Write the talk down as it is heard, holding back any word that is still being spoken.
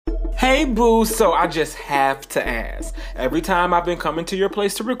Hey boo, so I just have to ask. Every time I've been coming to your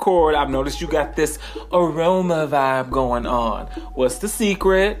place to record, I've noticed you got this aroma vibe going on. What's the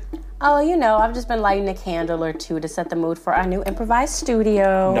secret? Oh, I've just been lighting a candle or two to set the mood for our new improvised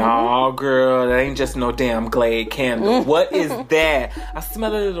studio. No, girl, that ain't just no damn Glade candle. What is that? I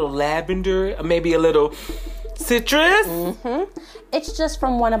smell a little lavender, or maybe a little citrus. It's just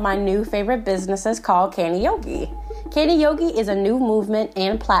from one of my new favorite businesses called Candy Yogi. Candy Yogi is a new movement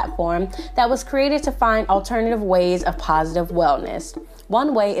and platform that was created to find alternative ways of positive wellness.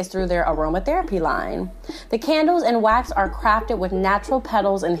 One way is through their aromatherapy line. The candles and wax are crafted with natural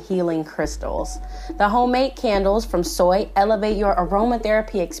petals and healing crystals. The homemade candles from soy elevate your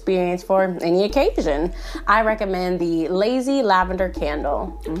aromatherapy experience for any occasion. I recommend the Lazy Lavender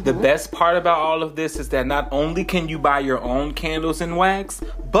Candle. The best part about all of this is that not only can you buy your own candles and wax,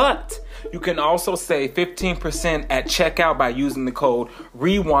 but you can also save 15% at checkout by using the code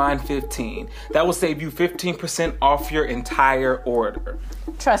REWIND15. That will save you 15% off your entire order.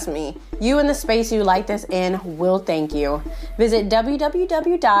 Trust me, you and the space you like this in will thank you. Visit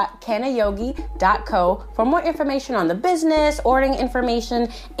www.canayogi.co for more information on the business, ordering information,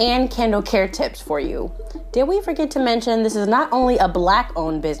 and candle care tips for you. Did we forget to mention this is not only a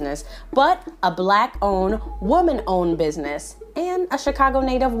Black-owned business, but a Black-owned, woman-owned business. And a Chicago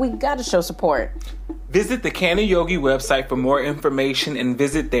native, we gotta show support. Visit the Candy Yogi website for more information and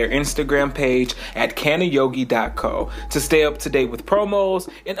visit their Instagram page at canayogi.co to stay up to date with promos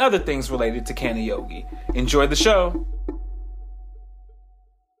and other things related to Candy Yogi. Enjoy the show.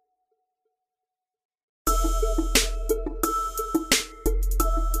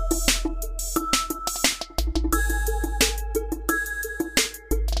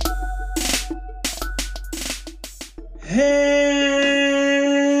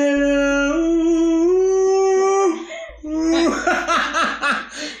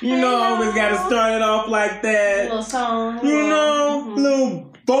 I always gotta start it off like that. A little song.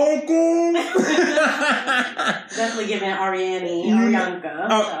 Little vocal. Definitely giving Arianka.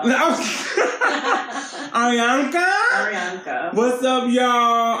 Arianka. What's up,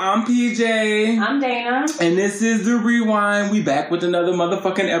 y'all? I'm PJ. I'm Dana. And this is The Rewind. We back with another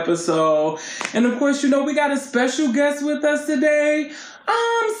motherfucking episode. And of course, we got a special guest with us today.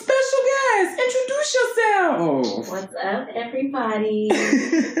 Special guest, introduce yourself. What's up, everybody?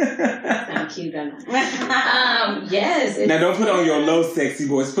 Sound cute, don't I? Yes. Now don't put on your low sexy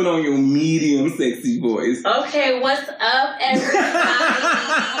voice. Put on your medium sexy voice. Okay, what's up, everybody?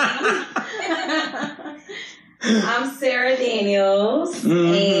 I'm Sarah Daniels,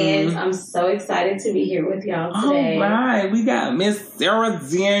 and I'm so excited to be here with y'all today. All right, we got Miss Sarah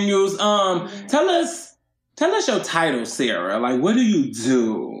Daniels. Tell us your title, Sarah. Like, what do you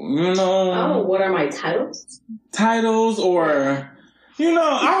do? Oh, what are my titles? Titles, or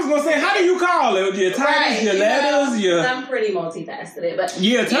I was gonna say, how do you call it? Your titles, your letters, I'm pretty multifaceted, but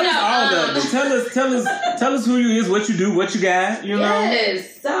tell us all of it. Tell us who you is, what you do, what you got.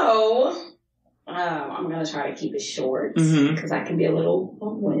 Yes. So I'm gonna try to keep it short because I can be a little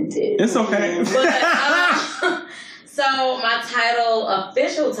long-winded. It's okay. But, so my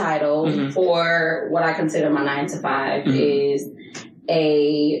official title for what I consider my 9 to 5 is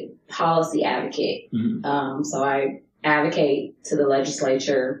a policy advocate. So I advocate to the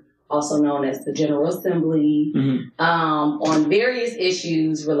legislature, also known as the General Assembly, on various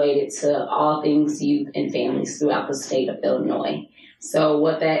issues related to all things youth and families throughout the state of Illinois. So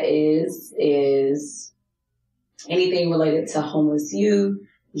what that is anything related to homeless youth,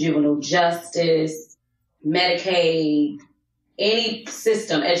 juvenile justice, Medicaid, any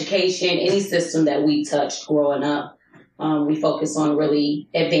system, education, any system that we touched growing up. We focus on really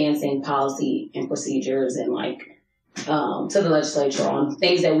advancing policy and procedures and to the legislature on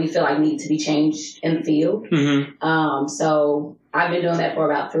things that we feel like need to be changed in the field. So I've been doing that for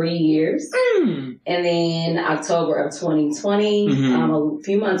about 3 years. And then October of 2020, a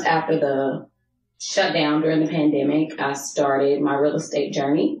few months after the shutdown during the pandemic, I started my real estate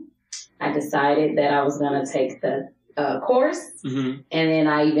journey. I decided that I was going to take the course. And then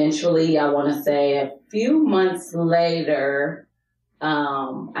I eventually, I want to say a few months later,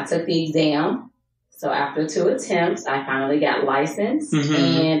 I took the exam. So after 2 attempts, I finally got licensed.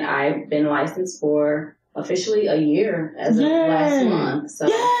 And I've been licensed for officially a year as of last month. So,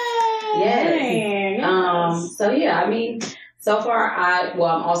 yes. So far, I'm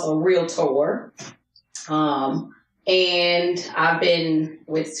also a Realtor. And I've been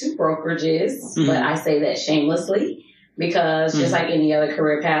with 2 brokerages, but I say that shamelessly because just like any other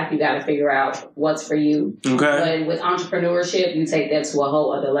career path, you got to figure out what's for you. Okay. But with entrepreneurship, you take that to a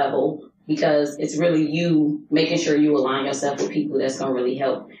whole other level because it's really you making sure you align yourself with people that's going to really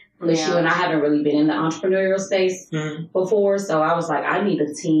help push you. And I haven't really been in the entrepreneurial space before, so I was like, I need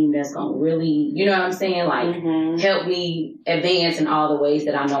a team that's going to really, you know what I'm saying, like help me advance in all the ways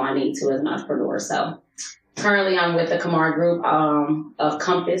that I know I need to as an entrepreneur. So currently I'm with the Kamar Group of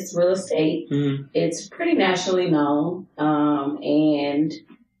Compass Real Estate. It's pretty nationally known, and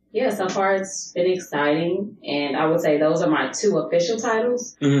yeah, so far it's been exciting, and I would say those are my 2 official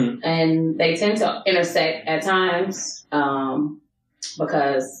titles, and they tend to intersect at times,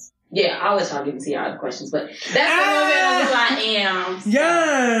 because, yeah, I'll let y'all get into your other questions, but that's a little bit of who I am. So.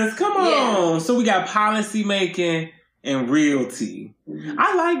 Yes, come on. Yeah. So we got policy making and realty.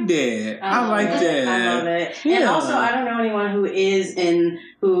 I like that. I like that. I love it. Yeah. And also, I don't know anyone who is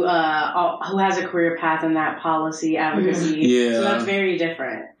who has a career path in that policy advocacy. Yeah. So that's very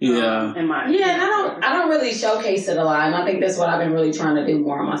different. Yeah. In my Yeah, and I don't really showcase it a lot, and I think that's what I've been really trying to do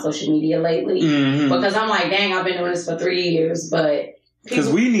more on my social media lately, because I'm like, dang, I've been doing this for 3 years, but because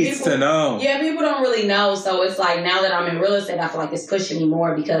we need to know. Yeah, people don't really know, so it's like now that I'm in real estate, I feel like it's pushing me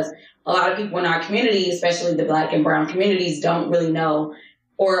more, because a lot of people in our community, especially the Black and brown communities, don't really know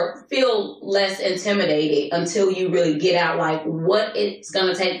or feel less intimidated until you really get out, like, what it's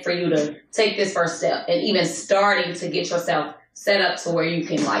going to take for you to take this first step, and even starting to get yourself set up to where you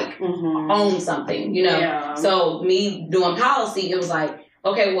can, like, own something, you know? Yeah. So me doing policy, it was like,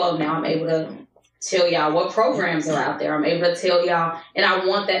 okay, well, now I'm able to tell y'all what programs are out there. I'm able to tell y'all, and I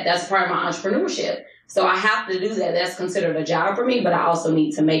want that. That's part of my entrepreneurship. So I have to do that. That's considered a job for me, but I also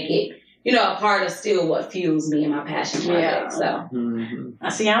need to make it, you know, a part of still what fuels me and my passion project. So,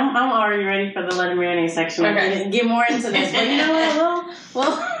 see, I'm already ready for the Let It Marinate section. Okay. Get more into this, but you know what?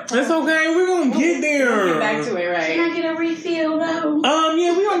 Well, it's okay. We're gonna get there. We'll get back to it, right? Can I get a refill though?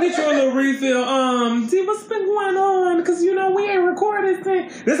 Yeah, we gonna get you a little refill. See what's been going on, because you know we ain't recorded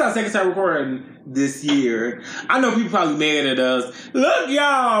since. This is our second time recording this year. I know people probably mad at us. Look,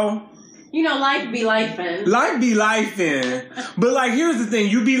 y'all. You know, life be lifing. Life be lifing. But, like, here's the thing.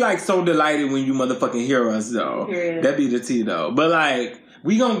 You be, like, so delighted when you motherfucking hear us, though. Period. That be the tea, though. But, like,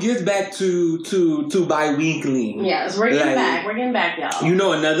 we gonna get back to bi-weekly. Yes, we're getting back. We're getting back, y'all. You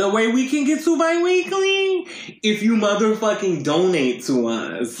know another way we can get to bi-weekly? If you motherfucking donate to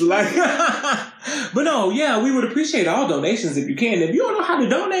us. Like, but no, yeah, we would appreciate all donations if you can. If you don't know how to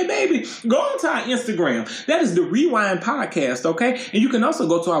donate, baby, go onto our Instagram. That is The Rewind Podcast, okay? And you can also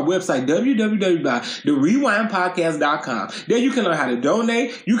go to our website, www.therewindpodcast.com. There you can learn how to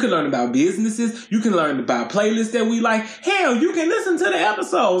donate. You can learn about businesses. You can learn about playlists that we like. Hell, you can listen to the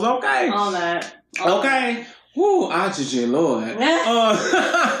episodes, okay? All that. Okay. Woo, oxygen, Lord.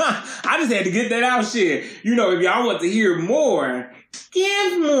 I just had to get that out, shit. You know, if y'all want to hear more,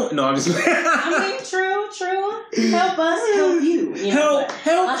 give more. No, I'm just I mean, true. Help us help you. Help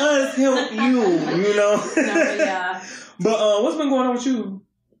us help you, you know? No, yeah. But what's been going on with you?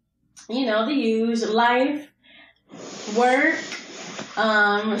 You know, the usual life, work,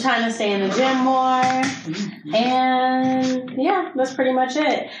 trying to stay in the gym more, and yeah, that's pretty much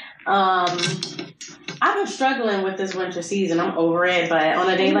it. I've been struggling with this winter season. I'm over it, but on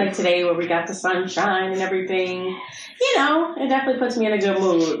a day like today where we got the sunshine and everything, you know, it definitely puts me in a good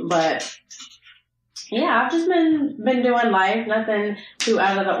mood. But yeah, I've just been doing life. Nothing too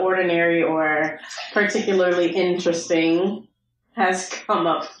out of the ordinary or particularly interesting has come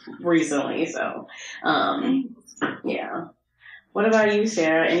up recently. So, yeah. What about you,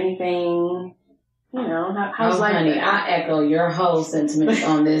 Sarah? Anything, you know, how's life? Honey, I echo your whole sentiments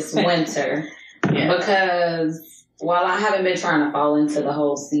on this winter. Yeah. Because while I haven't been trying to fall into the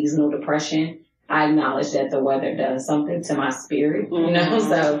whole seasonal depression, I acknowledge that the weather does something to my spirit, you know?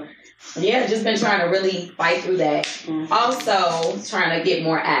 So, yeah, just been trying to really fight through that. Also, trying to get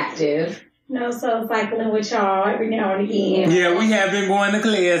more active. You know, so cycling with y'all every now and again. Yeah, we have been going to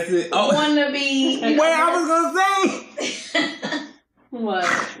classes. Oh. Want to be... You know, I was going to say... What?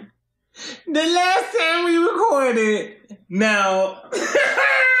 The last time we recorded... Now...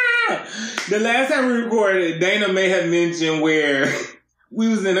 The last time we recorded, Dana may have mentioned where we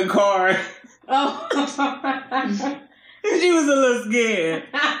was in a car. Oh. She was a little scared.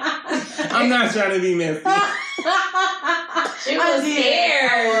 I'm not trying to be messy. She was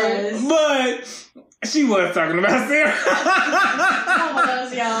scared. But she was talking about Sarah.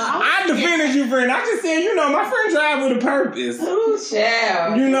 I defended you, friend. I just said, you know, my friend drive with a purpose. Ooh,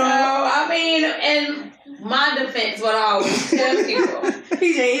 child. You know? I mean, and my defense, what I always tell people.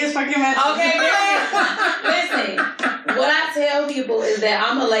 PJ is fucking mad. Okay, listen. What I tell people is that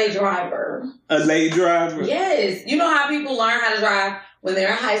I'm a late driver. A late driver? Yes. You know how people learn how to drive when they're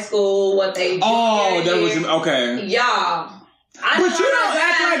in high school, what they do. Oh, that was... Okay. Y'all. But you don't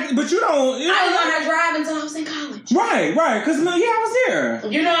act like. But you don't. You know, I didn't know how to drive until I was in college. Right. Because I was there.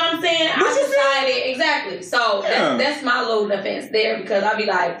 You know what I'm saying? But I decided exactly. So that's my little defense there because I'd be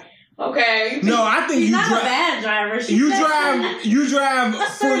like, okay. No, I think She's you not drive. a bad driver. You drive.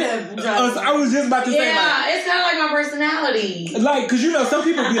 Assertive driver. I was just about to say, yeah, it's kind of like my personality. like, cause you know, some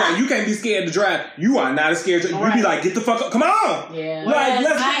people be like, you can't be scared to drive. You are not scared to. You be like, get the fuck up, come on. Yeah. Like,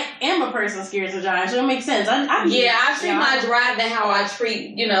 I am a person scared to drive, so it makes sense. I treat my driving how I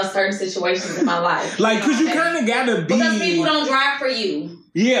treat certain situations in my life. Like, cause you kind of gotta be. Because people don't drive for you.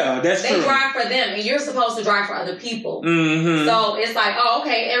 Yeah, that's true. They drive for them, and you're supposed to drive for other people. Mm-hmm. So it's like, oh,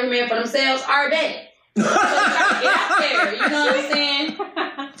 okay, every man for themselves. All right, bet. So you gotta get out there. You know what I'm saying? Like,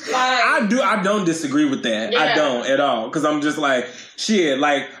 I don't disagree with that. I don't at all. Cause I'm just like, shit.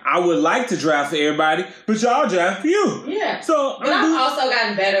 Like, I would like to drive for everybody, but y'all drive for you. Yeah. So, but I've also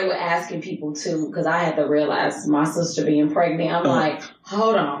gotten better with asking people too, because I had to realize my sister being pregnant. I'm like,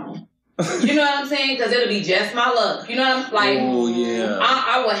 hold on. You know what I'm saying? Because it'll be just my luck. You know what I'm like? Oh, yeah.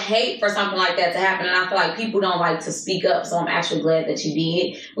 I would hate for something like that to happen, and I feel like people don't like to speak up, so I'm actually glad that you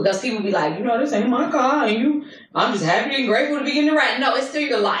did. Because people be like, this ain't my car, and I'm just happy and grateful to be getting it right. No, it's still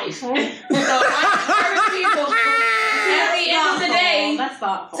your life. So I encourage people at the end of the day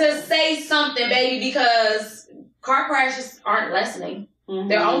to say something, baby, because car crashes aren't lessening. Mm-hmm.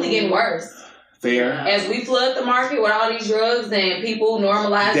 They're only getting worse. Fair. As we flood the market with all these drugs and people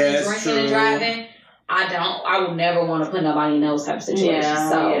normalizing drinking and driving, I would never want to put nobody in those type of situations.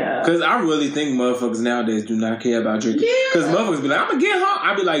 Because I really think motherfuckers nowadays do not care about drinking. Because motherfuckers be like, I'm going to get home.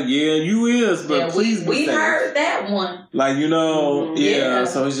 I be like, yeah, you is, but please be safe. We heard that one. Like,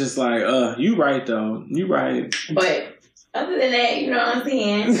 so it's just like, you right though. You right. But other than that, you know what I'm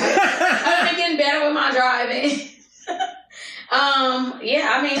saying? I've been getting better with my driving.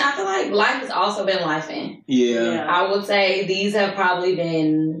 I feel like life has also been lifing. Yeah. I would say these have probably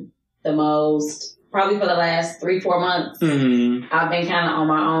been the most, probably for the last 3-4 months. Mm-hmm. I've been kind of on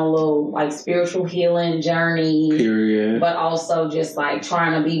my own little, like, spiritual healing journey. Period. But also just, like,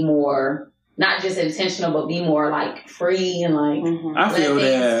 trying to be more, not just intentional, but be more, like, free and, like, I feel let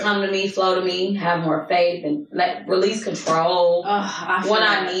things that. come to me, flow to me, have more faith, and release control when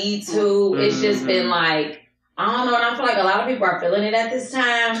I need to. Mm-hmm. It's just been, like, I don't know, and I feel like a lot of people are feeling it at this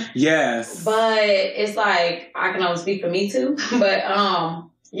time. Yes. But it's like, I can only speak for me too. But,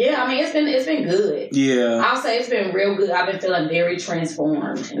 it's been good. Yeah. I'll say it's been real good. I've been feeling very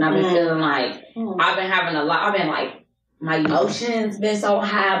transformed. And I've been feeling like, I've been having my emotions been so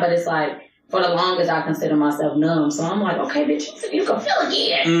high, but it's like, for the longest, I consider myself numb. So I'm like, okay, bitch, you can feel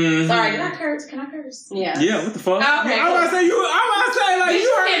again. Mm-hmm. Sorry, did I curse? Can I curse? Yeah. Yeah, what the fuck? Okay. I was about to say, like, bitch,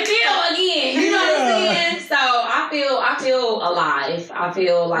 you can feel again. You know what I'm saying? So I feel alive. I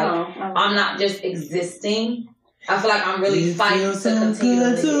feel like I'm not just existing. I feel like I'm really fighting to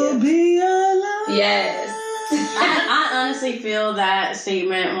continue to live. Be alive. Yes. I honestly feel that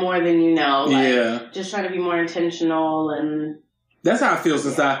statement more than you know. Like, just try to be more intentional and... That's how I feel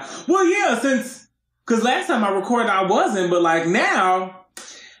since because last time I recorded I wasn't, but like now,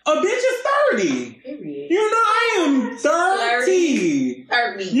 a bitch is 30. Period. You know, I am 30.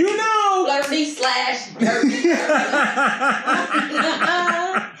 30. You know.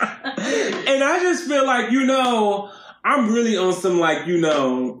 30/30. And I just feel like, I'm really on some like,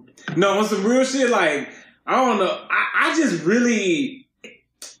 on some real shit. Like, I don't know. I just really...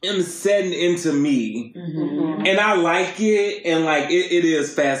 am setting into me, and I like it, and like it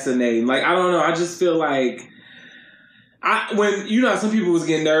is fascinating. Like, I don't know, I just feel like when some people was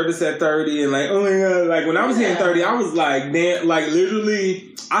getting nervous at 30 and like, oh my god, like when I was hitting 30, I was like, damn, like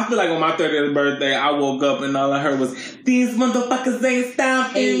literally, I feel like on my 30th birthday, I woke up and all I heard was, these motherfuckers ain't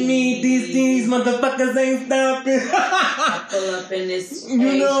stopping me. These motherfuckers ain't stopping. I pull up in this stage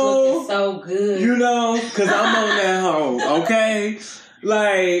looking so good. Because I'm on that hoe, okay?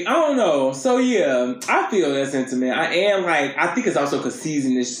 Like, I don't know. So, yeah, I feel that sentiment. I think it's also because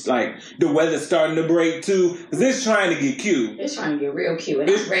season is, like, the weather's starting to break, too. Because it's trying to get cute. It's trying to get real cute,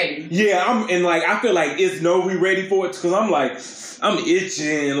 and I'm ready. Yeah, I feel like we ready for it, because I'm, like, I'm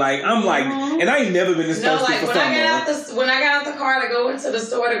itching. Like, I'm, like, and I ain't never been this thirsty for summer. When I got out the car to go into the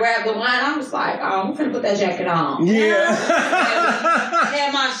store to grab the wine, I was like, I'm finna put that jacket on. Yeah.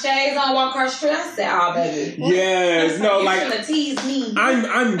 Had my shades on, walk across the street. I said, oh, baby. Yes. No, you like. You shouldn't tease me.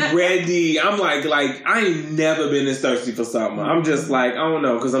 I'm ready. I'm like, I ain't never been this thirsty for summer. I'm just like, I don't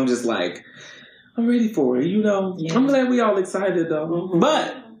know, because I'm just like, I'm ready for it, Yeah. I'm glad we all excited, though. Mm-hmm.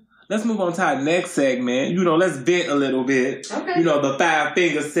 But let's move on to our next segment. Let's vent a little bit. Okay. The 5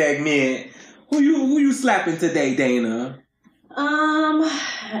 finger segment. Who you slapping today, Dana? Akon.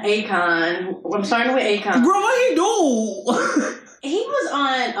 I'm starting with Akon. Girl, what he do? He was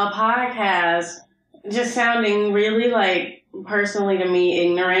on a podcast just sounding really, like, personally to me,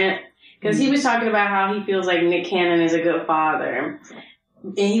 ignorant. Because he was talking about how he feels like Nick Cannon is a good father.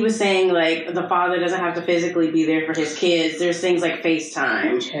 And he was saying, like, the father doesn't have to physically be there for his kids. There's things like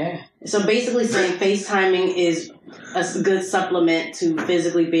FaceTime. Okay. So basically saying FaceTiming is a good supplement to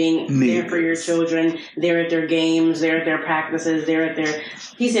physically being there for your children. They're at their games. They're at their practices. They're at their...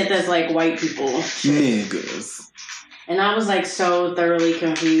 He said that's like white people. Niggas. And I was, like, so thoroughly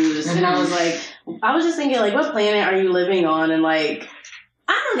confused. And I was like... I was just thinking, like, what planet are you living on? And, like...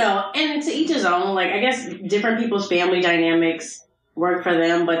 I don't know. And to each his own. Like, I guess different people's family dynamics work for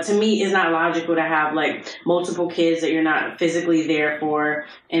them. But to me, it's not logical to have, like, multiple kids that you're not physically there for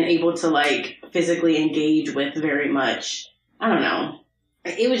and able to, like, physically engage with very much. I don't know.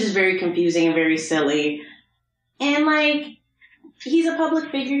 It was just very confusing and very silly. And, like, he's a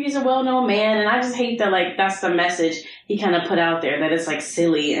public figure. He's a well-known man. And I just hate that, like, that's the message he kind of put out there, that it's, like,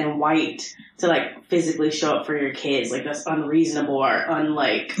 silly and white to, like, physically show up for your kids. Like, that's unreasonable or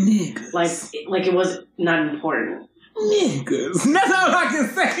unlike, like it was not important. Niggas. That's all I can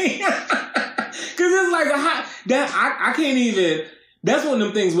say. Because it's like I can't even, that's one of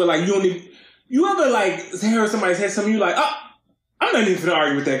them things where, like, you ever, like, hear somebody say something, you like, oh, I'm not even going to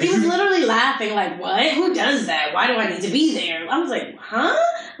argue with that. He was literally laughing, like, what? Who does that? Why do I need to be there? I was like, huh?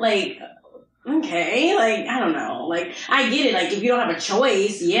 Like, okay, like, I don't know. Like, I get it. Like, if you don't have a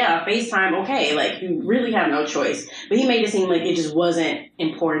choice, yeah, FaceTime, okay. Like, you really have no choice. But he made it seem like it just wasn't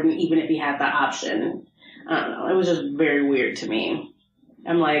important, even if he had the option. I don't know. It was just very weird to me.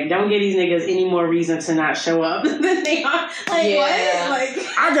 I'm like, don't give these niggas any more reason to not show up than they are. Like, what? Like,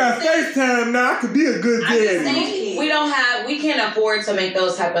 I got FaceTime now. I could be a good daddy. We can't afford to make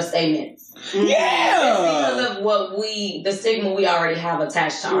those type of statements. Yeah. It's because of the stigma we already have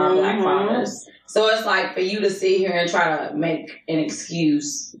attached to our black fathers. So it's like, for you to sit here and try to make an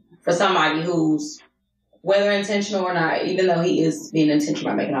excuse for somebody who's, whether intentional or not, even though he is being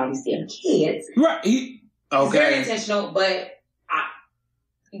intentional by making all these damn kids. Right. He's very intentional, but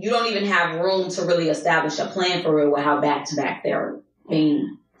you don't even have room to really establish a plan for real with how back-to-back they're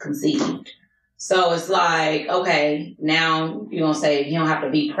being conceived. So it's like, okay, now you're going to say you don't have to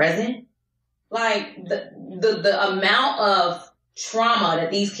be present? Like, the amount of trauma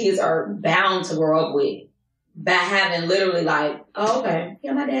that these kids are bound to grow up with by having literally like, oh, okay,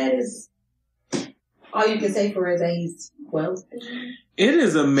 yeah, my dad is, all you can say for is that he's well. It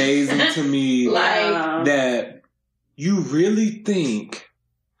is amazing to me like that you really think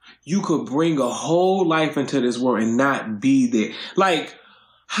you could bring a whole life into this world and not be there. Like,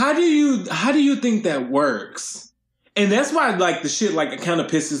 how do you think that works? And that's why, like, the shit, like, it kind of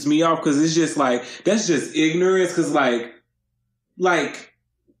pisses me off, because it's just like, that's just ignorance, because like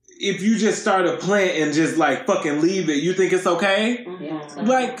if you just start a plant and just like fucking leave it, you think it's okay? Yeah.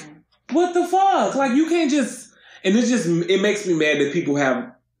 Like, what the fuck? Like, you can't just, and it makes me mad that people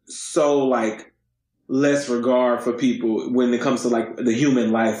have so, like, less regard for people when it comes to, like, the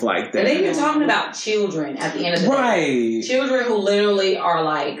human life like that. And then you're talking about children at the end of the day. Right. Children who literally are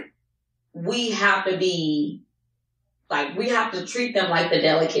like, we have to treat them like the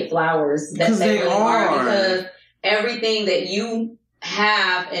delicate flowers that they really are, because everything that you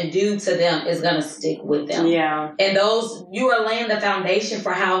have and do to them is going to stick with them. Yeah. And you are laying the foundation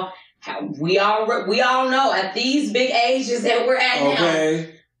for how we all know at these big ages that we're at now,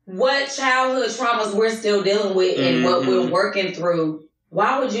 what childhood traumas we're still dealing with and what we're working through.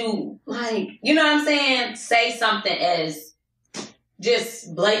 Why would you, like, you know what I'm saying, say something as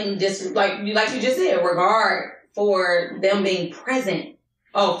just blatant, like you just said, regard for them being present.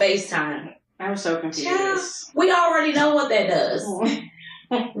 Oh, FaceTime. I was so confused. Yeah, we already know what that does.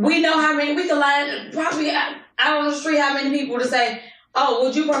 We know how many, we can line probably out on the street how many people to say, oh,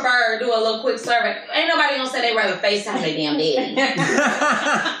 would you prefer do a little quick survey? Ain't nobody gonna say they rather FaceTime their damn daddy.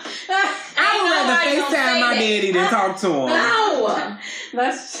 I would rather FaceTime my daddy than talk to him. No.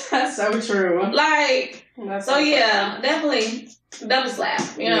 That's so true. Like, definitely double slap,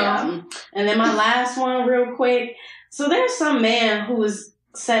 you know. Yeah. And then my last one real quick. So there's some man who was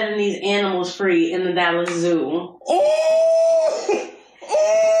setting these animals free in the Dallas Zoo.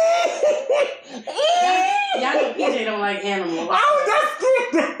 Y'all know PJ don't like animals.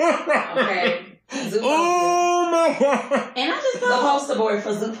 Okay. Oh my god. And I just thought the poster boy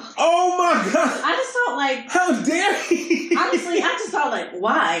for Zoo. Oh my god. I just thought, like, how dare he? Honestly, I just thought, like,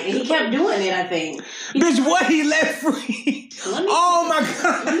 why? And he kept doing it, I think. Bitch, what he let free? Oh my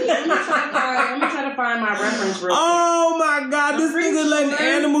god. Let me try to find my reference real quick. Oh my god, this nigga letting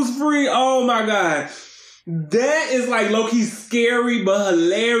animals free. Oh my god. That is like low-key scary but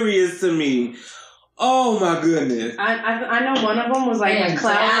hilarious to me. Oh my goodness. I know one of them was like a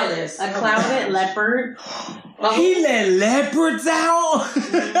clouded leopard. He let leopards out?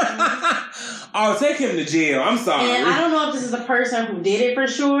 Oh, take him to jail. I'm sorry. And I don't know if this is the person who did it for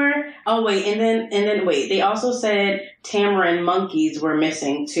sure. Oh wait, and then wait. They also said tamarin monkeys were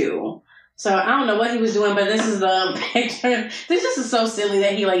missing too. So I don't know what he was doing, but this is the picture. This just is so silly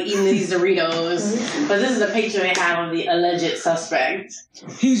that he like eating these Doritos. But this is the picture they have of the alleged suspect.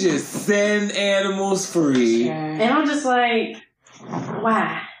 He just setting animals free. Sure. And I'm just like,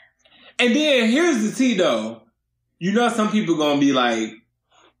 why? And then here's the tea though. You know some people gonna be like,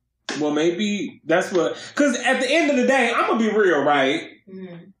 well maybe that's what, because at the end of the day, I'm gonna be real, right?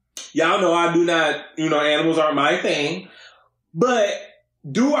 Mm-hmm. Y'all know I do not, animals aren't my thing. But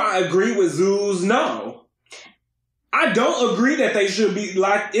do I agree with zoos? No. I don't agree that they should be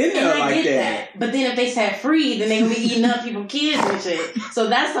locked in there like that. But then if they set free, then they're going to be eating up people's kids and shit. So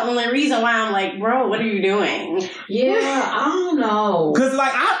that's the only reason why I'm like, bro, what are you doing? Yeah, I don't know. Because,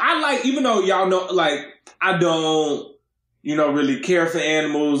 like, I like, even though y'all know, like, I don't, really care for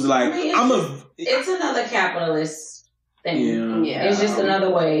animals. Like, it's another capitalist thing. Yeah. It's just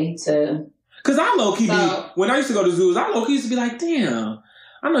another way to... Because I low-key when I used to go to zoos, I low-key used to be like, damn,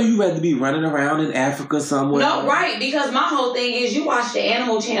 I know you rather be running around in Africa somewhere. No, right, because my whole thing is you watch the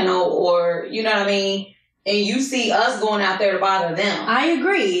Animal Channel or, you know what I mean, and you see us going out there to bother them. I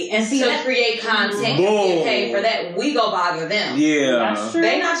agree. And see to create content and get paid for that, we go bother them. Yeah. That's true.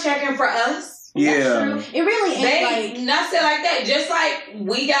 They not checking for us. Yeah. That's true. It really ain't not said like that. Just like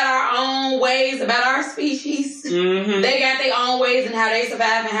we got our own ways about our species, they got their own ways and how they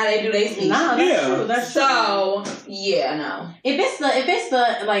survive and how they do their species. No, that's true. That's true. So yeah, no. If it's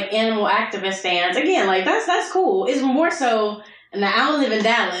the like animal activist stance, again, like that's cool. It's more so. Now I don't live in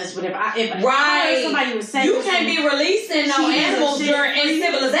Dallas, but if somebody was saying you can't be releasing no animals during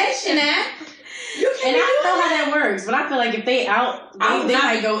Civilization Act. And I don't know how that works, but I feel like if they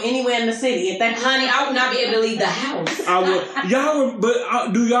might go anywhere in the city. Honey, I would not be able to leave the house. I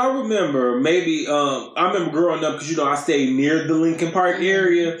would, do y'all remember? Maybe I remember growing up because I stayed near the Lincoln Park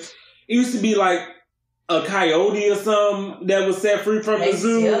area. It used to be like a coyote or something that was set free from the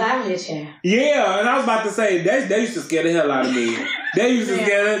zoo. Still out here, child. Yeah, and I was about to say they used to scare the hell out of me. They used to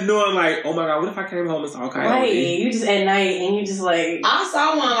scare that, knowing like, oh my god, what if I came home and saw a coyote? Right, you just at night and you just like. I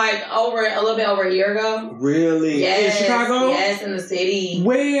saw one like a little bit over a year ago. Really? Yes, in Chicago? Yes, in the city.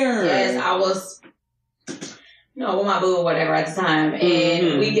 Where? Yes, I was. With my boo or whatever at the time,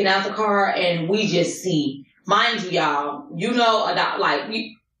 and we get out the car and we just see. Mind you, y'all, you know a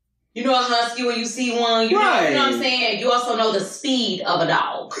husky when you see one. You know what I'm saying? You also know the speed of a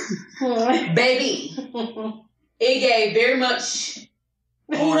dog. Baby. It gave very much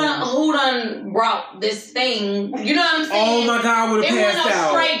who done brought this thing. You know what I'm saying? Oh my god, I would have passed out. It wasn't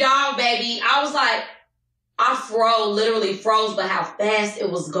no stray dog, baby. I was like, I literally froze, but how fast it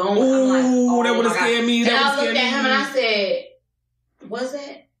was going. Ooh, I'm like, oh, that would have scared me. And I looked at him and I said, what's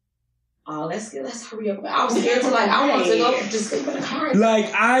that? Oh, let's hurry up. I was scared to I wanted to go just sleep in the car.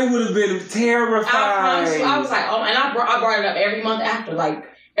 Like, I would have been terrified. I promise you. I was like, oh, and I brought it up every month after. Like,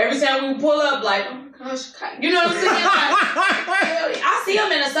 every time we pull up, like, oh my gosh, you know what I'm saying? Like, I see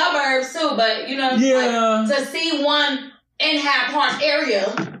them in the suburbs too, but, like, to see one in Hyde Park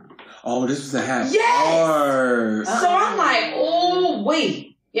area. Oh, this was a Hyde Park. Yes. So I'm like, oh,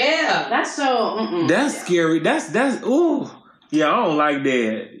 wait. Yeah. That's so, That's scary. That's, ooh. Yeah, I don't like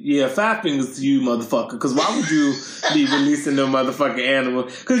that. Yeah, 5 fingers to you, motherfucker. Because why would you be releasing them motherfucking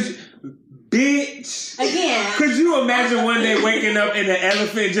animals? Because, bitch. Again. Could you imagine one day waking up in an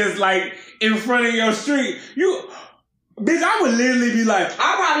elephant just like in front of your street? Bitch, I would literally be like.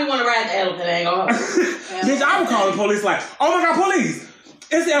 I probably want to ride the elephant, ain't gonna Bitch, I would call the police like, oh my god, police!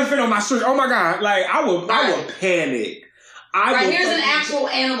 It's the elephant on my street. Oh my god. Like, I would panic. Here's an actual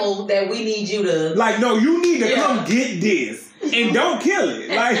animal that we need you to. Like, no, you need to come get this. And don't kill it.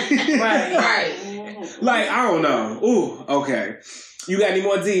 Like, right. Like, I don't know. Ooh, okay. You got any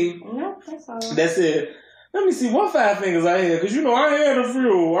more tea? No, that's all. That's it. Let me see what 5 fingers I had. Because, I had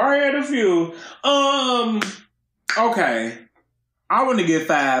a few. Okay. I want to give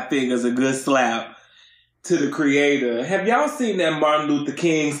 5 fingers a good slap to the creator. Have y'all seen that Martin Luther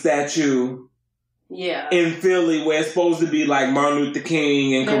King statue? Yeah. In Philly, where it's supposed to be like Martin Luther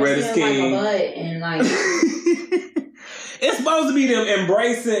King and Coretta King. Like a butt and like... It's supposed to be them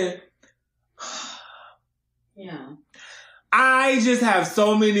embracing. Yeah. I just have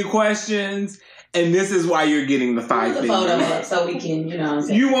so many questions, and this is why you're getting the 5 fingers. Put the photo up so we can, what I'm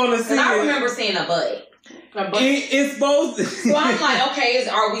saying. You want to see it? I remember seeing a butt. It's supposed to. So I'm like, okay,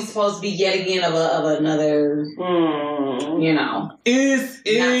 are we supposed to be yet again of another, you know, not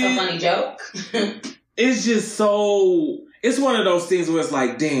so funny joke? It's just so, it's one of those things where it's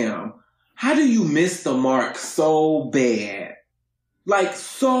like, damn, how do you miss the mark so bad? Like,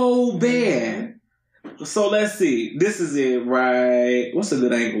 so bad. So let's see. This is it, right? What's a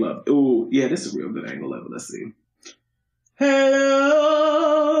good angle of it? Ooh, yeah, this is a real good angle of it. Let's see. Hello.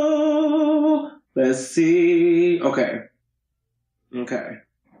 Let's see. Okay.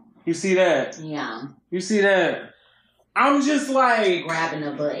 You see that? Yeah. You see that? I'm just like... grabbing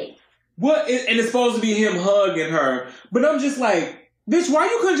a butt. What? And it's supposed to be him hugging her. But I'm just like, bitch, why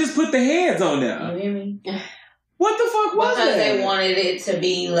you couldn't just put the hands on there? You hear me? What the fuck was that? Because they wanted it to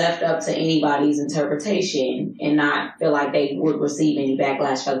be left up to anybody's interpretation and not feel like they would receive any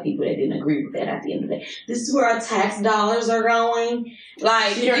backlash for the people that didn't agree with that at the end of the day. This is where our tax dollars are going.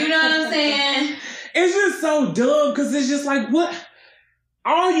 Like, you know what I'm saying? It's just so dumb because it's just like, what?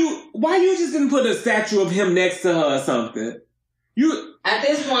 Why you just didn't put a statue of him next to her or something? At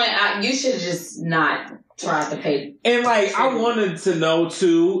this point, you should just not try to pay. And like, I wanted to know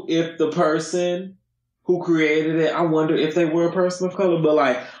too if the person who created it, I wonder if they were a person of color. But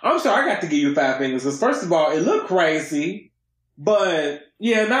like, I'm sorry, I got to give you 5 fingers because first of all, it looked crazy, but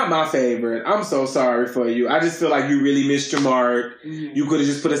yeah, not my favorite. I'm so sorry for you. I just feel like you really missed your mark. Mm-hmm. You could have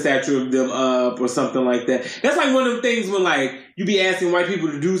just put a statue of them up or something like that. That's like one of them things when like you be asking white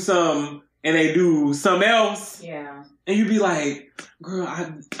people to do something and they do something else. Yeah. And you be like, girl,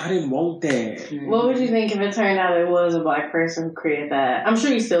 I didn't want that. What would you think if it turned out it was a black person who created that? I'm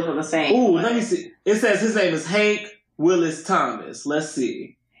sure you still feel the same. Ooh, let me see. It says his name is Hank Willis Thomas. Let's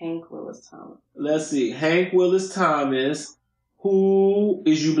see. Hank Willis Thomas. Let's see. Hank Willis Thomas. Who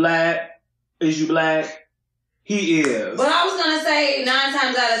is you black? Is you black? He is. But I was gonna say 9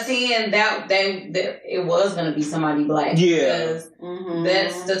 times out of 10 that it was gonna be somebody black. Yeah. Because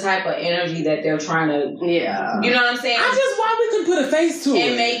that's the type of energy that they're trying to. Yeah. You know what I'm saying? Why we couldn't put a face to it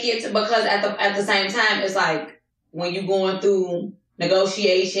and make it because at the same time it's like when you're going through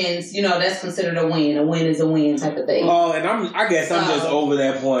negotiations, you know, that's considered a win. A win is a win type of thing. Oh, and I guess I'm just over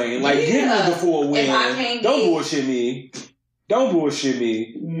that point. Like, give me the full win. Don't bullshit me. Don't bullshit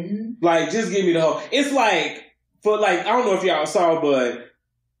me. Mm-hmm. Like, just give me the whole. It's like, I don't know if y'all saw, but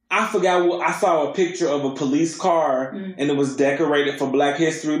I forgot what I saw a picture of a police car and it was decorated for Black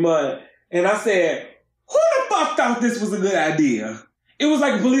History Month. And I said, who the fuck thought this was a good idea? It was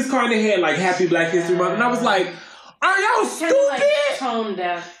like a police car and they had like Happy Black History Month. And I was like, are y'all stupid? Like tone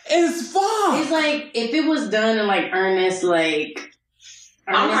deaf. It's fuck. It's like, if it was done in like earnestly,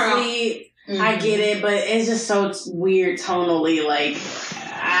 I get it, but it's just so weird tonally. Like,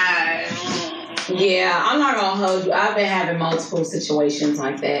 yeah, I'm not gonna hold you. I've been having multiple situations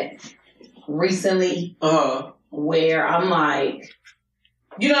like that recently, where I'm like,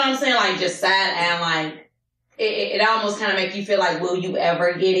 you know what I'm saying? Like, just sad and like, it almost kind of make you feel like, will you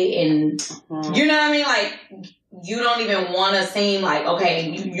ever get it? And you know what I mean? Like, you don't even want to seem like, okay,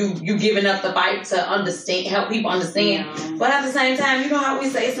 you giving up the fight to understand, help people understand. Yeah. But at the same time, you know how we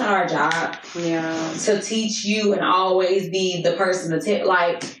say it's not our job to teach you and always be the person to tell.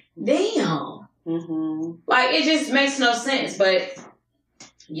 Like, damn. Mm-hmm. Like, it just makes no sense. But,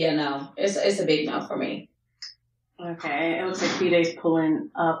 yeah, no. It's a big no for me. Okay. It looks like P-Day's pulling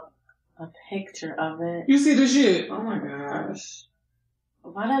up a picture of it. You see the shit? Oh, my gosh.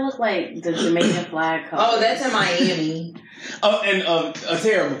 Why that look like the Jamaican flag color? Oh, that's in Miami. And a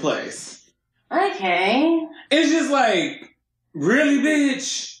terrible place. Okay. It's just like, really,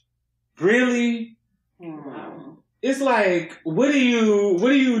 bitch? Really? Mm-hmm. It's like, what are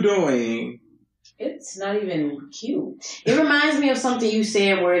you doing? It's not even cute. It reminds me of something you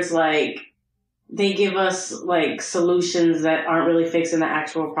said where it's like, they give us like solutions that aren't really fixing the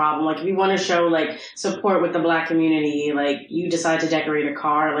actual problem. Like, if you want to show like support with the Black community, like you decide to decorate a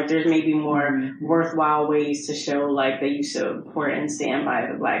car, like there's maybe more worthwhile ways to show like that you support and stand by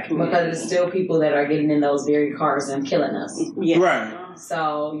the Black community. Because it's still people that are getting in those very cars and killing us. Yeah. Right.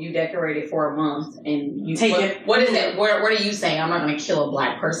 So you decorate it for a month and you take it. What is that? What are you saying? I'm not going to kill a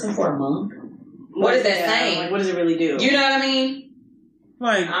Black person for a month. What is that saying? Like, what does it really do? You know what I mean?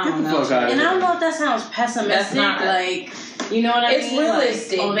 Like, get the fuck out of here. And I don't know if that sounds pessimistic. Like, you know what I mean? It's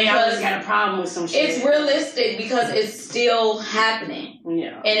realistic. Like, they always got a problem with some shit. It's realistic because it's still happening.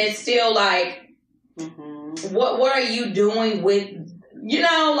 Yeah. And it's still like, what are you doing with, you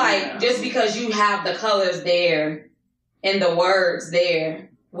know, like, just because you have the colors there and the words there,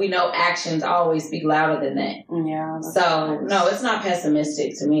 we know actions always speak louder than that. Yeah. So, no, it's not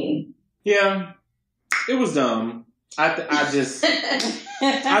pessimistic to me. Yeah. It was dumb. I thought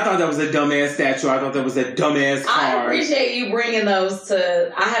that was a dumbass statue. I thought that was a dumbass card. I appreciate you bringing those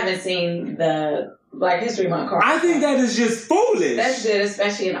to. I haven't seen the Black History Month card. I think that is just foolish. That's good,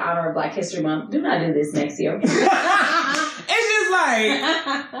 especially in honor of Black History Month. Do not do this next year. It's just like,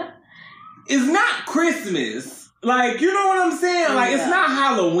 it's not Christmas. Like, you know what I'm saying? Like, it's not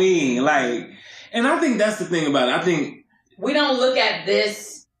Halloween. Like, and I think that's the thing about it. I think we don't look at this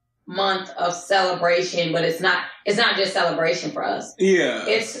month of celebration, but it's not just celebration for us. Yeah.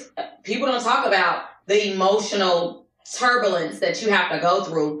 It's, people don't talk about the emotional turbulence that you have to go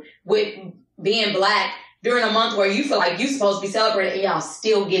through with being Black during a month where you feel like you're supposed to be celebrating and y'all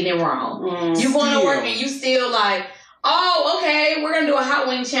still getting it wrong. You going to work and you still like, oh, okay, we're going to do a hot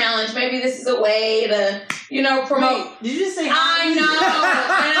wing challenge. Maybe this is a way to, promote. Wait, did you just say I know.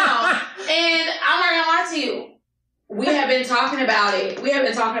 And I'm not going to lie to you. We have been talking about it. For a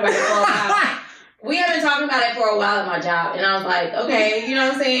while. We have been talking about it for a while at my job. And I was like, okay, you know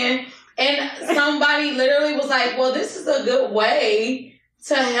what I'm saying? And somebody literally was like, well, this is a good way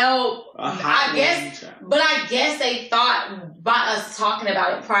to help. I guess they thought by us talking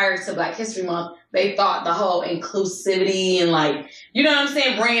about it prior to Black History Month, they thought the whole inclusivity and like, you know what I'm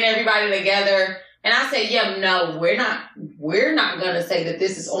saying, bringing everybody together. And I said, yeah, no, we're not going to say that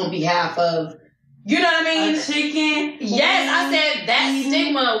this is on behalf of, you know what I mean? A chicken. Yes, I said that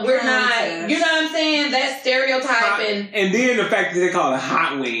stigma. We're not, you know what I'm saying? That stereotype and then the fact that they call it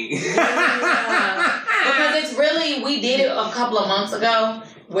hot wing. Because it's really, we did it a couple of months ago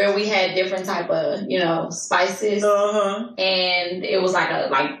where we had different type of, spices. And it was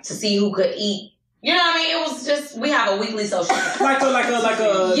like to see who could eat. You know what I mean? It was just, we have a weekly social. like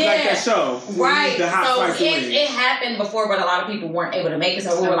that show. Right. The hot so it happened before, but a lot of people weren't able to make it.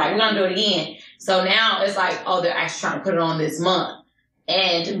 So we were like, we're going to do it again. So now it's like, oh, they're actually trying to put it on this month.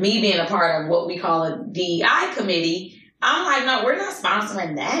 And me being a part of what we call a DEI committee, I'm like, no, we're not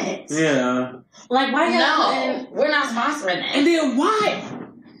sponsoring that. Yeah. Like, why? No, we're not sponsoring that. And then why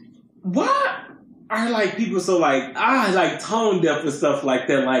are like people so like tone deaf and stuff like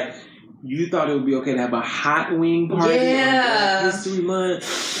that? Like, you thought it would be okay to have a hot wing party on Black History Month?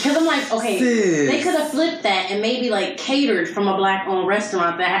 Because I'm like, okay, they could have flipped that and maybe like catered from a Black-owned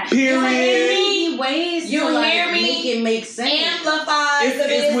restaurant that period. Ways you to hear like, me? Make it make sense. Amplify the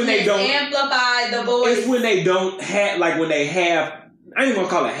business. When they don't amplify the voice. It's when they don't have, like when they have. I ain't gonna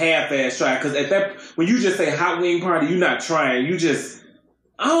call it half-ass try, because at that when you just say hot wing party, you're not trying. You just.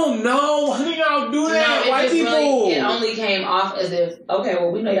 I don't know. How do y'all do that? White people. Really, it only came off as if, okay,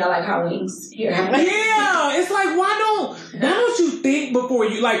 well, we know y'all like hot wings. Here. Yeah. It's like, why don't you think before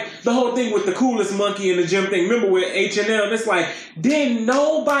you, like, the whole thing with the coolest monkey in the gym thing. Remember with H&M? It's like, didn't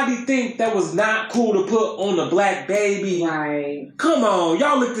nobody think that was not cool to put on a Black baby? Right. Come on.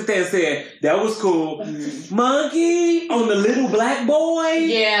 Y'all looked at that and said, that was cool. Mm-hmm. Monkey on the little Black boy?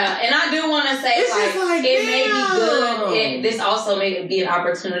 Yeah. And I do want to say, it may be good. This also may be an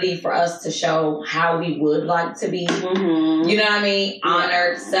opportunity for us to show how we would like to be, you know what I mean?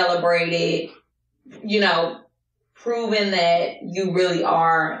 Honored, celebrated, proven that you really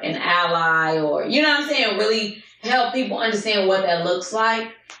are an ally, or, you know what I'm saying? Really help people understand what that looks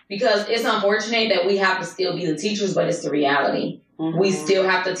like, because it's unfortunate that we have to still be the teachers, but it's the reality. We still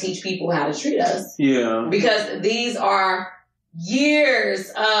have to teach people how to treat us. Yeah. Because these are years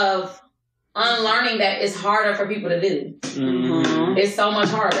of unlearning that is harder for people to do. It's so much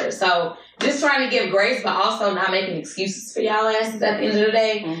harder. So just trying to give grace, but also not making excuses for y'all asses at the end of the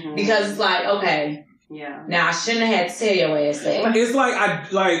day. Because it's like, okay, now I shouldn't have had to tell your ass that. It's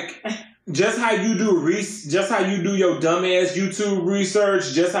like just how you do your dumbass YouTube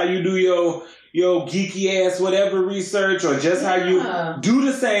research, just how you do your geeky ass whatever research, or just how you do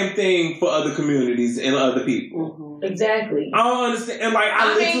the same thing for other communities and other people. Exactly. I don't understand. And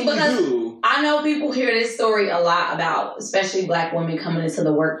I literally do. I know people hear this story a lot about, especially Black women coming into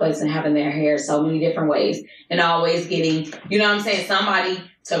the workplace and having their hair so many different ways and always getting, you know what I'm saying, somebody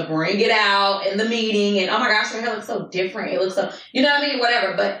to bring it out in the meeting and, oh my gosh, your hair looks so different. It looks so, you know what I mean?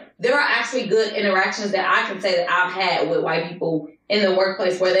 Whatever. But there are actually good interactions that I can say that I've had with white people in the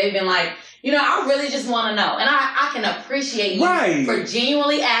workplace where they've been like, I really just want to know. And I can appreciate you for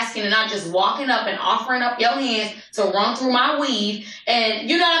genuinely asking and not just walking up and offering up your hands to run through my weave. And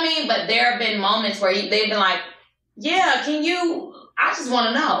you know what I mean? But there have been moments where they've been like, yeah, I just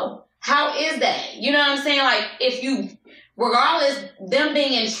want to know. How is that? You know what I'm saying? Like, regardless, them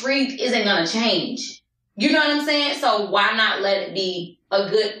being intrigued isn't going to change. You know what I'm saying? So why not let it be a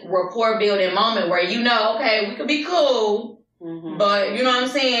good rapport building moment where okay, we could be cool. But you know what I'm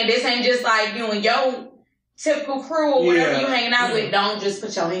saying? This ain't just like you and your typical crew or whatever you hanging out with, don't just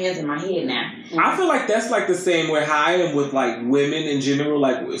put your hands in my head now. I feel like that's like the same way how I am with like women in general.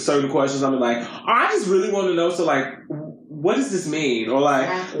 Like with certain questions, I'm like, oh, I just really want to know. So like, what does this mean? Or like,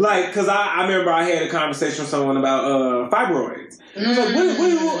 because I remember I had a conversation with someone about fibroids.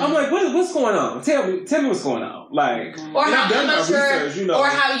 I'm like, what's going on? Tell me what's going on. Like, or how immature, or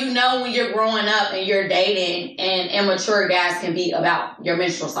how you know when you're growing up and you're dating, and immature guys can be about your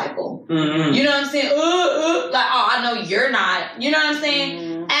menstrual cycle. Mm-hmm. You know what I'm saying? Like, oh, I know you're not. You know what I'm saying?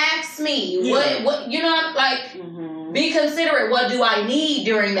 Mm-hmm. Ask me what you know, like. Mm-hmm. Be considerate. What do I need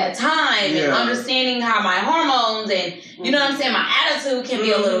during that time, and understanding how my hormones and you know what I'm saying. My attitude can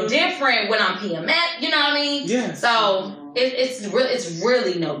be a little different when I'm PMS. You know what I mean? Yeah. So. It's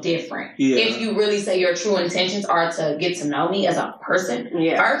really no different. Yeah. If you really say your true intentions are to get to know me as a person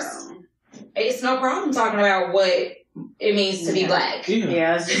first, it's no problem talking about what it means to be black.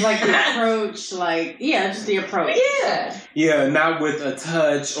 Yeah, it's just like the approach, just the approach. Yeah. Yeah, not with a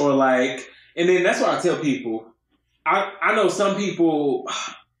touch or like, and then that's why I tell people, I know some people,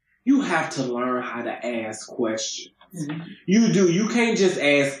 you have to learn how to ask questions. Mm-hmm. You do. You can't just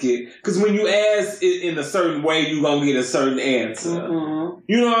ask it. Because when you ask it in a certain way, you're going to get a certain answer. Mm-hmm.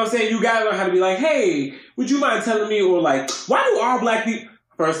 You know what I'm saying? You got to learn how to be like, hey, would you mind telling me? Or like, why do all black people...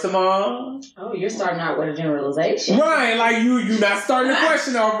 First of all... Oh, you're starting out with a generalization. Right. Like, you're not starting the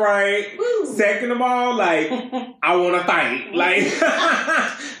question off right. Woo. Second of all, like, I want to fight. Like, because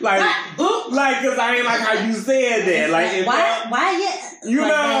I ain't like how you said that. Like, why yet? You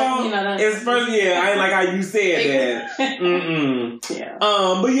like know, it's first. Yeah, I ain't like how you said that. Yeah.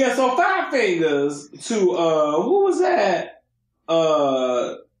 But yeah. So 5 fingers to who was that?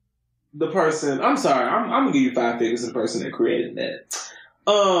 The person. I'm sorry. I'm gonna give you 5 fingers to the person that created that.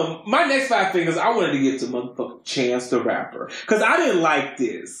 My next 5 fingers I wanted to give to motherfucking Chance the Rapper because I didn't like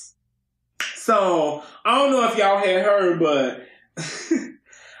this. So I don't know if y'all had heard, but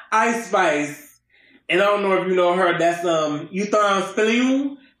Ice Spice. And I don't know if you know her. That's you thought I'm spilling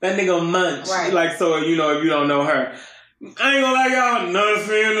you. That nigga Munch. Right. Like so, if you don't know her, I ain't gonna lie, y'all. Not a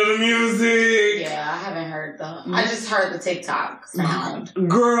fan of the music. Yeah, I haven't heard I just heard the TikTok sound.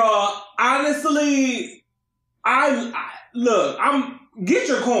 Girl, honestly, I'm get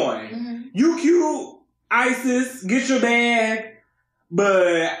your coin. Mm-hmm. You cute, Isis. Get your bag.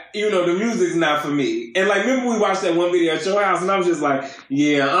 But, the music's not for me. And, like, remember we watched that one video at your house, and I was just like,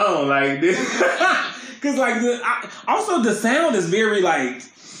 yeah, I don't like this. Because, like, also the sound is very, like,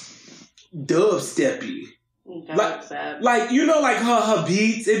 dubsteppy. Like, like her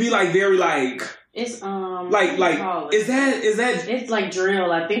beats, it'd be, like, very, like... It's, is that... It's, like,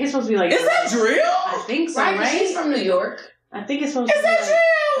 drill. I think it's supposed to be, like... Is that drill? I think so, right? She's from New York. I think it's supposed to be. Is that drill?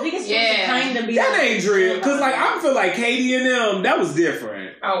 I think it's supposed to kind of be. That ain't drill. Because, like, I feel like Katie and them, that was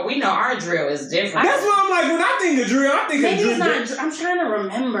different. Oh, we know our drill is different. That's what I'm like, when I think of drill, I think maybe of drill. It's not, I'm trying to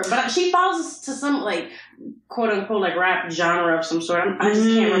remember. But she falls to some, like, quote unquote, like, rap genre of some sort. I just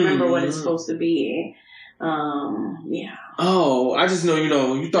can't remember what it's supposed to be. Yeah. Oh, I just know,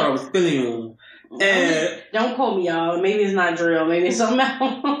 you thought I was feeling you. And don't quote me, y'all. Maybe it's not drill. Maybe it's something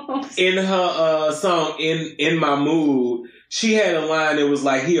else. In her song, In My Mood, she had a line that was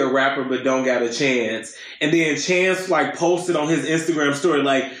like, he a rapper but don't got a chance. And then Chance like posted on his Instagram story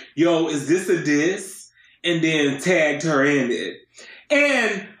like, yo, is this a diss? And then tagged her in it.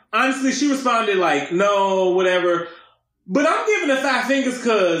 And honestly, she responded like, no, whatever. But I'm giving her 5 fingers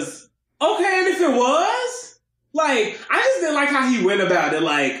because, okay, and if it was, like, I just didn't like how he went about it,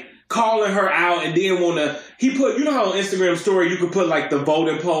 like, calling her out and then he put, how on Instagram story you could put like the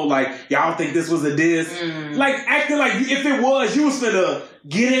voting poll, like, y'all think this was a diss? Like, acting like if it was, you was finna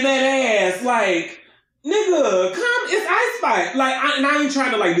get in that ass. Like, nigga, it's Ice Spice. Like, I ain't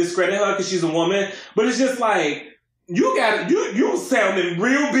trying to like discredit her because she's a woman, but it's just like, you sounding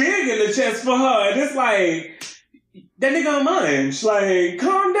real big in the chest for her. And it's like, that nigga Munch, like,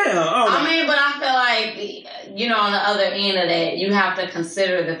 calm down. I mean, but I feel like, on the other end of that, you have to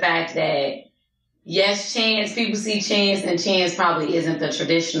consider the fact that, yes, Chance, people see Chance, and Chance probably isn't the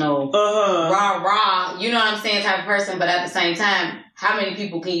traditional rah-rah, you know what I'm saying, type of person, but at the same time, how many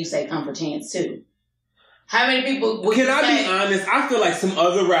people can you say come for Chance, too? How many people would Can I be honest? I feel like some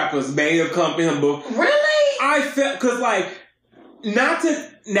other rappers may have come for him, but... Really? I felt, because, like,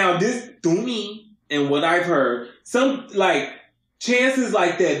 this, through me, and what I've heard, some, like, Chance is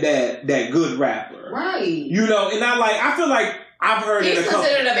like that good rapper. Right. And I feel like I've heard He's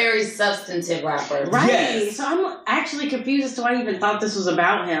considered a very substantive rapper. Right. Yes. So I'm actually confused as to why I even thought this was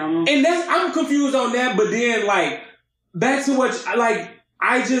about him. And I'm confused on that, but then, like, back to what, like,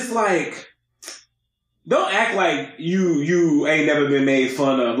 I just, like, don't act like you ain't never been made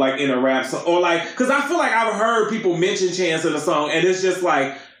fun of, like, in a rap song. Or, like, because I feel like I've heard people mention Chance in a song, and it's just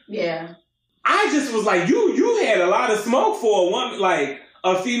like... Yeah. I just was like, you had a lot of smoke for a woman, like,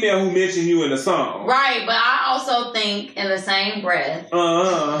 a female who mentioned you in a song. Right, but I also think, in the same breath...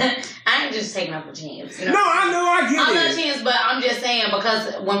 I ain't just taking up a chance. You know? No, I know, I get it. I'm not a chance, but I'm just saying,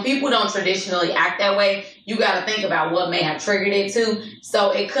 because when people don't traditionally act that way, you got to think about what may have triggered it, too.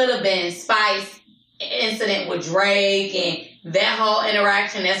 So it could have been Spice... incident with Drake and that whole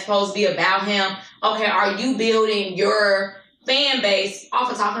interaction that's supposed to be about him. Okay, are you building your fan base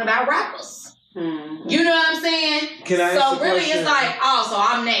off of talking about rappers? Mm-hmm. You know what I'm saying? Can I ask so really question? It's like, oh, so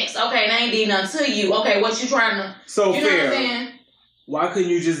I'm next. Okay, and I ain't did nothing to you. Okay, what you trying to... So you know fair. What I'm saying? Why couldn't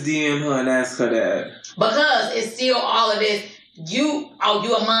you just DM her and ask her that? Because it's still all of this. You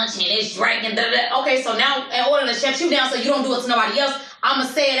a munch and it's Drake and da-da-da. Okay, so now in order to shut you down so you don't do it to nobody else, I'ma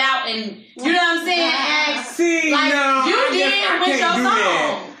say it out and you know what I'm saying? Ask, see, like, no, you did with your song.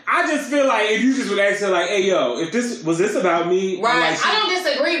 That. I just feel like if you just would ask her, like, hey, yo, if this was this about me? Right. Like, I don't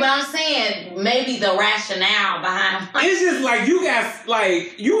disagree, but I'm saying maybe the rationale behind it's just like you guys,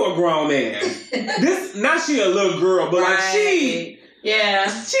 like, you a grown man. Not she a little girl, but right. like she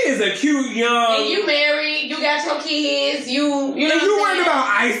is a cute young. And you married, you got your kids, you know. And you worried about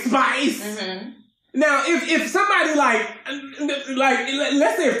Ice Spice. Mm-hmm. Now, if somebody like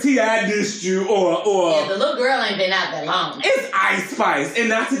let's say if T.I. dissed you or the little girl ain't been out that long. It's Ice Spice, and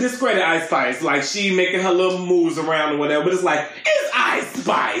not to discredit Ice Spice, like she making her little moves around or whatever, but it's like it's Ice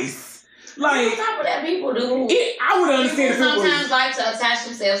Spice. Like, on top of that, people do. I would understand. People sometimes like to attach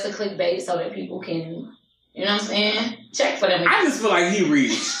themselves to clickbait so that people can. You know what I'm saying? Check for them. I just feel like he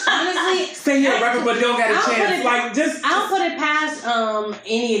reached. Honestly, say you're a rapper, but don't got a chance. I don't put it past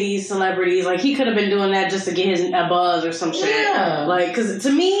any of these celebrities. Like he could have been doing that just to get a buzz or some shit. Yeah. Like, because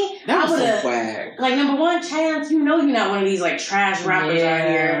to me, that was I would have. So like, number one, Chance, you know you're not one of these like trash rappers out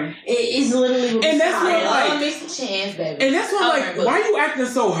here. It's literally. And that's what like. Me some Chance, baby. And that's what like. Why you acting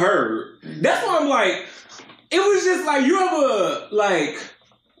so hurt? Mm-hmm. That's why I'm like. It was just like you ever like.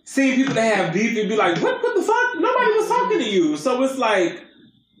 Seeing people that have beef and be like, what the fuck? Nobody was talking to you. So it's like,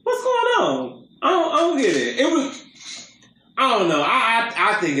 what's going on? I don't get it. It was, I don't know.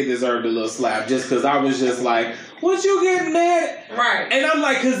 I think it deserved a little slap just because I was just like, what you getting mad? Right. And I'm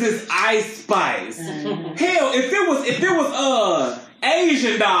like, because it's Ice Spice. Mm-hmm. Hell, if it was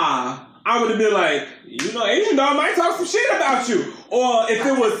Asian doll, I would have been like, you know, Asian doll might talk some shit about you. Or if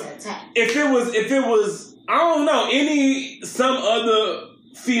it was, I don't know, some other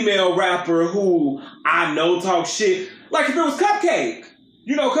female rapper who I know talk shit. Like if it was Cupcake.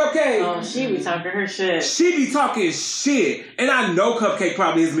 You know Cupcake? Oh, she be talking her shit. She be talking shit. And I know Cupcake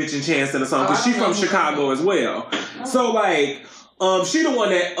probably has mentioned Chance in the song because she's from Chicago as well. Oh. So like, she the one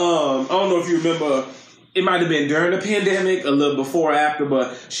that, I don't know if you remember, it might have been during the pandemic, a little before or after,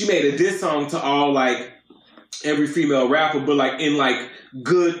 but she made a diss song to all like every female rapper, but like in like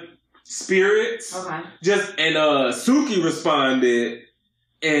good spirits. Okay. And Suki responded.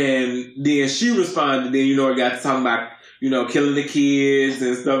 And then she responded, then, it got to talking about, killing the kids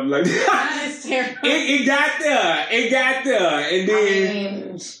and stuff like that. That is terrible. It got there. And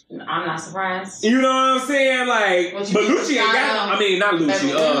then... I'm not surprised. You know what I'm saying? Like, but Lucci ain't got... not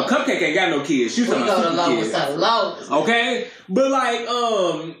Lucci. Cupcake ain't got no kids. She's talking about kids. Okay? But like,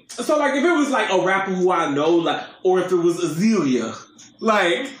 so like, if it was like a rapper who I know, like, or if it was Azealia,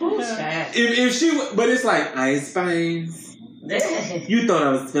 like... if she... But it's like, Ice Spice... You thought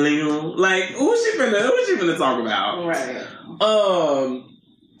I was feeling you? Like, who's she finna talk about? Right.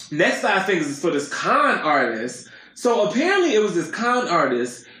 Next 5 fingers is for this con artist. So apparently it was this con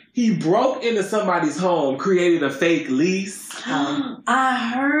artist. He broke into somebody's home, created a fake lease.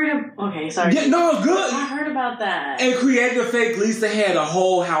 I heard. Okay, sorry. Yeah, no, good. I heard about that. And created a fake lease that had a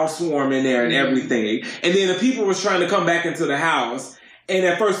whole housewarming in there and everything. And then the people was trying to come back into the house. And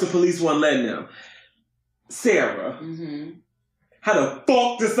at first the police wasn't letting them. Sarah. Mm-hmm. How the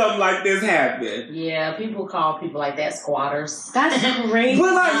fuck does something like this happen? Yeah, people call people like that squatters. That's crazy.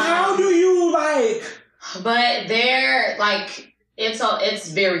 But like, how do you like? But they're like,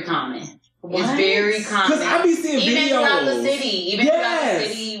 it's very common. What? It's very common. Because I be seeing even videos. Throughout the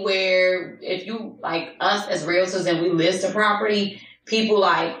city, where if you like us as realtors and we list a property, people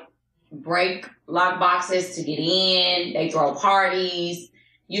like break lock boxes to get in. They throw parties.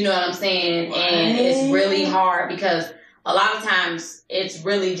 You know what I'm saying? What? And it's really hard because. A lot of times, it's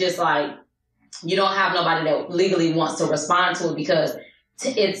really just like, you don't have nobody that legally wants to respond to it because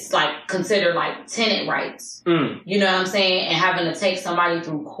it's like considered like tenant rights. Mm. You know what I'm saying? And having to take somebody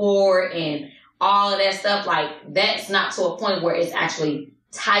through court and all of that stuff, like that's not to a point where it's actually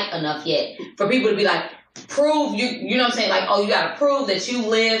tight enough yet for people to be like, prove you know what I'm saying? Like, oh, you gotta prove that you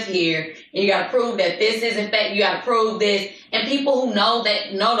live here, and you gotta prove that this is in fact, you gotta prove this. And people who know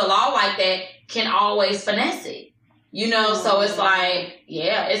the law like that can always finesse it. You know, so it's like,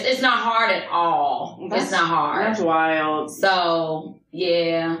 yeah, it's not hard at all. It's not hard. That's wild. So,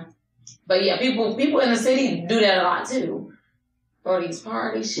 yeah. But yeah, people in the city do that a lot too. For these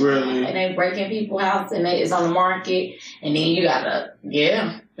parties. Really? And they break in people's house and it's on the market. And then you gotta,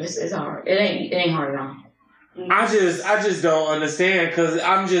 it's hard. It ain't hard at all. I just don't understand, because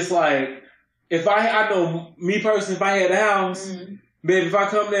I'm just like, I know me personally, if I had a house, baby, if I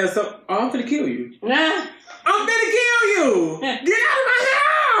come there, I'm gonna kill you. I'm gonna kill you. Get out of my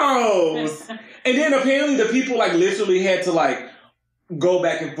house. And then apparently the people like literally had to like go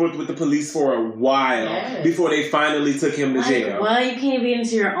back and forth with the police for a while before they finally took him to jail. Well, you can't be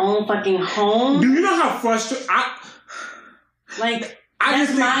into your own fucking home. Do you know how frustrating?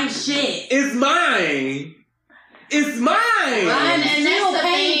 That's my shit. It's mine. It's mine. And that's the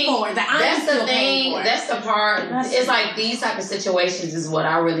thing. That's the thing. That's the part. It's like these type of situations is what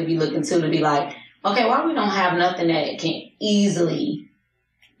I really be looking to be like, okay, why we don't have nothing that can easily,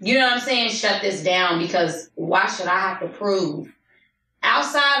 you know what I'm saying, shut this down? Because why should I have to prove?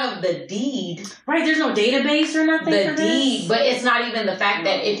 Outside of the deed. Right, there's no database or nothing the deed, but it's not even the fact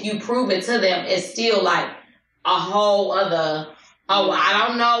that if you prove it to them, it's still like a whole other, I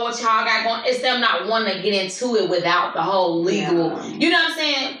don't know what y'all got going. It's them not wanting to get into it without the whole legal, you know what I'm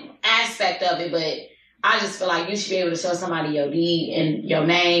saying, aspect of it, but I just feel like you should be able to show somebody your deed and your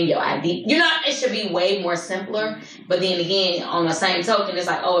name, your ID. You know, it should be way more simpler. But then again, on the same token, it's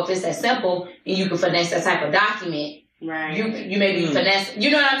like, oh, if it's that simple and you can finesse that type of document, right? You may be finesse. You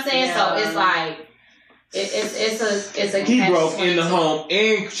know what I'm saying? Yeah. So it's like it's a. He broke in the home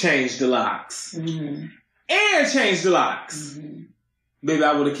and changed the locks, and changed the locks. Baby,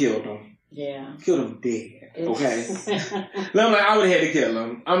 I would have killed him. Yeah, killed him dead. Okay. I'm like, I would have had to kill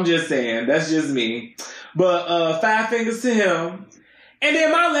him. I'm just saying. That's just me. But 5 fingers to him. And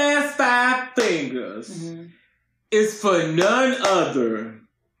then my last 5 fingers is for none other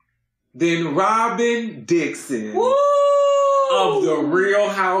than Robin Dixon. Woo! Of the Real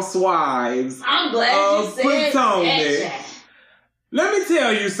Housewives. I'm glad you said that. Let me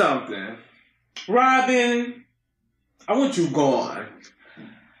tell you something. Robin, I want you gone.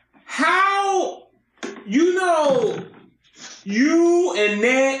 How... You know, you and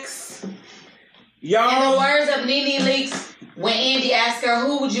Nex, y'all... In the words of Nene Leakes, when Andy asked her,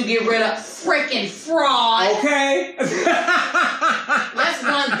 who would you get rid of? Freaking fraud. Okay. Let's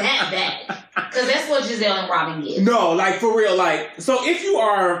run that back. Because that's what Giselle and Robin get. No, like, for real, like... So, if you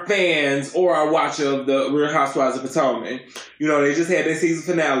are fans or a watcher of the Real Housewives of Potomac, you know, they just had their season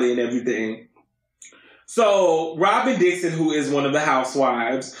finale and everything. So, Robin Dixon, who is one of the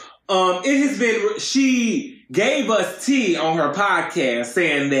housewives... it has been, she gave us tea on her podcast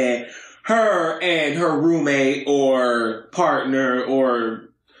saying that her and her roommate or partner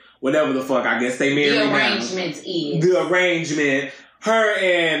or whatever the fuck, I guess they married now. The arrangement, her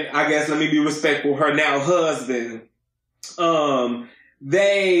and, I guess, let me be respectful, her now husband,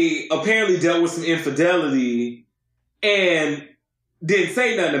 they apparently dealt with some infidelity and didn't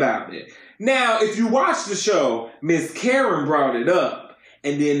say nothing about it. Now, if you watch the show, Miss Karen brought it up.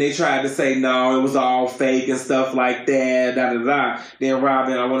 And then they tried to say, no, it was all fake and stuff like that, da-da-da. Then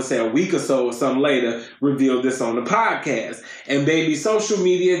Robin, I want to say a week or so or something later, revealed this on the podcast. And baby, social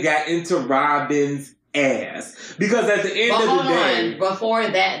media got into Robin's ass. Because at the end of the day... Before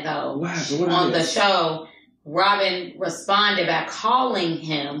that, though, on the show, Robin responded by calling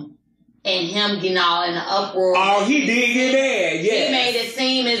him and him getting all in an uproar. Oh, he did get mad, yeah. He made it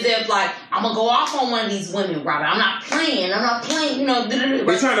seem as if, like, I'm going to go off on one of these women, Robin. I'm not playing, you know.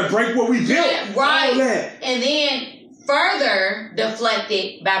 They're trying to break what we built. Yeah, right. And then further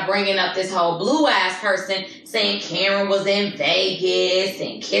deflected by bringing up this whole blue-ass person saying Karen was in Vegas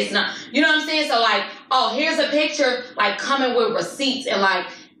and kissing her. You know what I'm saying? So, like, oh, here's a picture, like, coming with receipts and, like,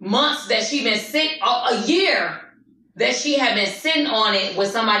 months that she been sick, a year that she had been sitting on it with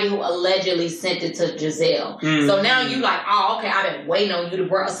somebody who allegedly sent it to Giselle. So now you like, oh, okay, I've been waiting on you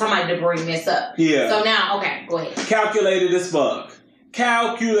to somebody to bring this up. Yeah. So now, okay, go ahead. Calculated as fuck.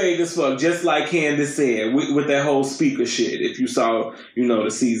 Just like Candace said, with that whole speaker shit, if you saw, you know,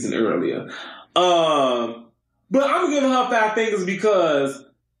 the season earlier. But I'm giving her 5 fingers because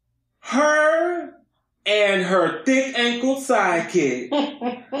her and her thick-ankled sidekick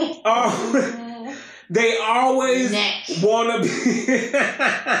they always want to be...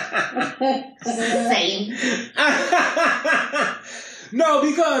 Same. No,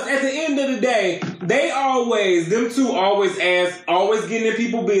 because at the end of the day, them two always getting in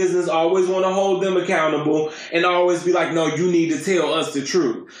people's business, always want to hold them accountable, and always be like, no, you need to tell us the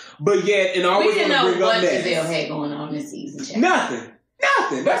truth. But yet, and always want to bring up we didn't know what Giselle had going on this season, Chad.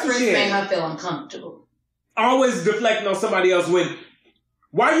 Nothing. That's what she had. Made her feel uncomfortable. Always deflecting on somebody else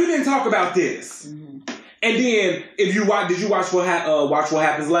why you didn't talk about this? Mm-hmm. And then, did you watch What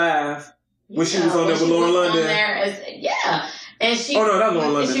Happens Live? When she was on there with Lauren London? And she... Oh, no, not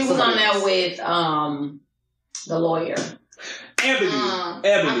Lauren London. She was on there with the lawyer. Ebony. I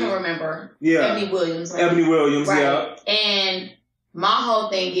can remember. Yeah. Ebony Williams. Right? Ebony Williams, right. Yeah. And my whole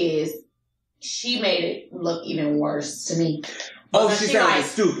thing is, she made it look even worse to me. She sounded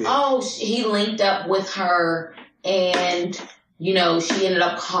stupid. He linked up with her and... You know, she ended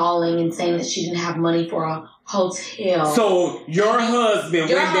up calling and saying that she didn't have money for a hotel. So your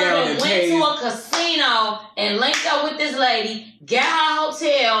husband went to a casino and linked up with this lady, got her a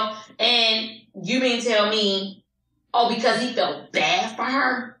hotel, and you mean tell me, because he felt bad for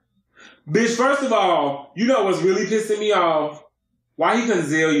her? Bitch, first of all, you know what's really pissing me off? Why he couldn't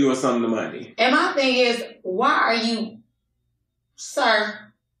sell you or something the money? And my thing is, why are you, sir,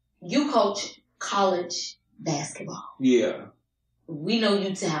 you coach college basketball. Yeah. We know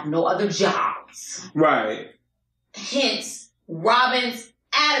you to have no other jobs. Right. Hence, Robin's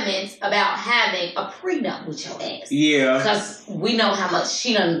adamant about having a prenup with your ass. Yeah. Because we know how much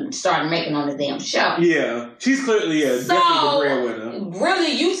she done started making on the damn show. Yeah. She's clearly, definitely the breadwinner.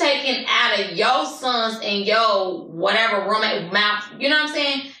 Really, you taking out of your sons and your whatever roommate mouth, you know what I'm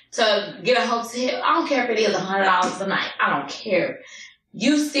saying? To get a hotel. I don't care if it is $100 a night. I don't care.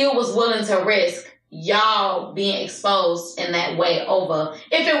 You still was willing to risk y'all being exposed in that way over.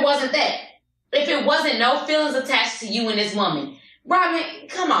 If it wasn't that. If it wasn't no feelings attached to you and this woman. Robin,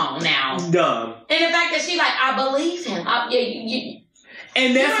 come on now. Dumb. And the fact that she like, I believe him.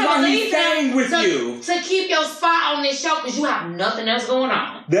 And that's why he's staying with you. To keep your spot on this show because you have nothing else going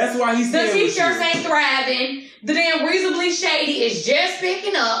on. That's why he's staying with you. The t-shirts ain't thriving. The damn Reasonably Shady is just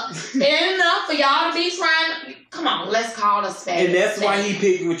picking up. It ain't enough for y'all to be trying. Come on, let's call a spade. And that's why he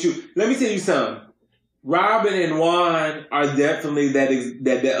picked with you. Let me tell you something. Robin and Juan are definitely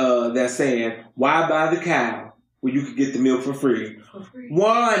that saying, why buy the cow when you could get the milk for free?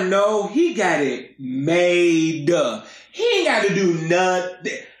 Juan, no, he got it made. He ain't got to do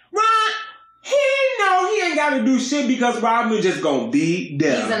nothing. Ron, he ain't got to do shit because Robin just gonna beat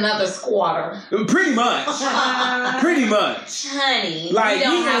them. He's another squatter. Pretty much. Pretty much. Honey, like, he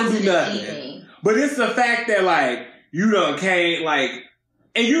don't have to do nothing. Anything. But it's the fact that, like, you done can't, like...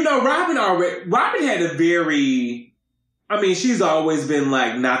 And you know, Robin had a very, she's always been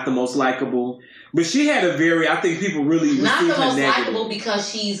like not the most likable, but she had a very, I think people really not the most negative. likable because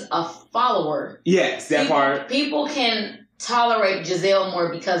she's a follower. Yes, that part. People can tolerate Giselle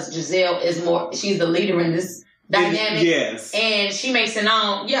more because Giselle is more, she's the leader in this dynamic. Yes. And she makes it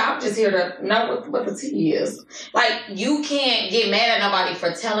known, I'm just here to know what the tea is. Like, you can't get mad at nobody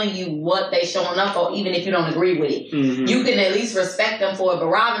for telling you what they showing up for, even if you don't agree with it. Mm-hmm. You can at least respect them for it. But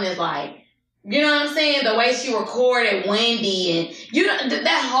Robin is like, you know what I'm saying? The way she recorded Wendy and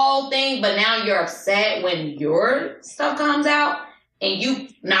that whole thing, but now you're upset when your stuff comes out. And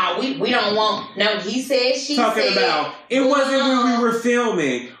we don't want, no, he said, she talking said. About, it wasn't when we were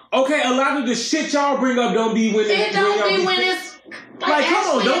filming. Okay, a lot of the shit y'all bring up don't be when it don't be when it's like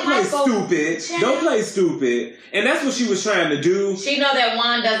come on, don't play stupid. Don't play stupid. And that's what she was trying to do. She know that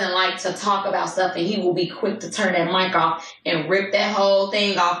Juan doesn't like to talk about stuff, and he will be quick to turn that mic off and rip that whole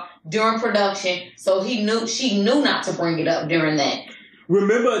thing off during production. So she knew not to bring it up during that.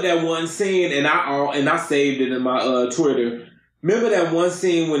 Remember that one scene, and I saved it in my Twitter. Remember that one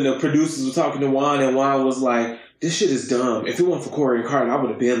scene when the producers were talking to Juan, and Juan was like, this shit is dumb. If it weren't for Corey and Carter, I would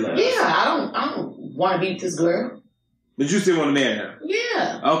have been left. Yeah, I don't want to be with this girl. But you still want to marry her?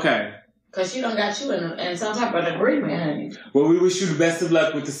 Yeah. Okay. Because she done got you in some type of agreement, honey. Well, we wish you the best of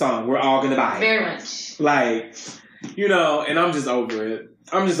luck with the song. We're all going to buy it. Very much. Like, and I'm just over it.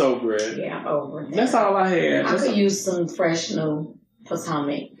 Yeah, I'm over it. That's all I had. I could use some fresh new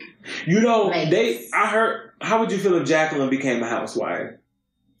Potomac. I heard, how would you feel if Jacqueline became a housewife?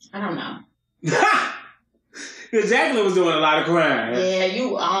 I don't know. Because Jacqueline was doing a lot of crying.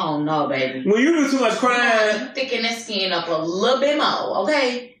 Yeah, I don't know, baby. When you do too much crying, you thicken that skin up a little bit more,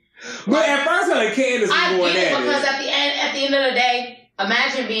 okay? But at first, her Candace was going at it. Because at the end of the day,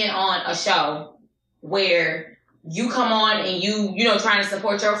 imagine being on a show where you come on and you trying to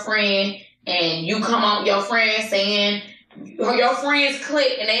support your friend, and you come on your friend saying, your friends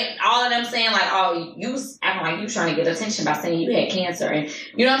click, and all of them saying like, oh, you acting like you trying to get attention by saying you had cancer, and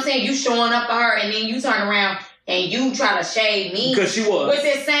you know what I'm saying, you showing up for her, and then you turn around and you try to shade me because she was with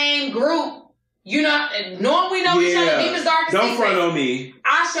this same group. You know, knowing we know each other, deepest darkest don't secrets. front on me.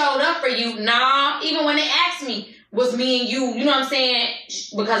 I showed up for you. Nah, even when they asked me, was me and you know what I'm saying?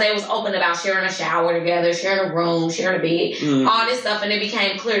 Because they was open about sharing a shower together, sharing a room, sharing a bed, all this stuff, and it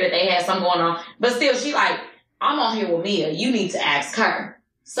became clear that they had something going on. But still, she like, I'm on here with Mia. You need to ask her.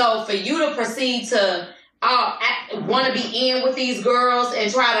 So for you to proceed to want to be in with these girls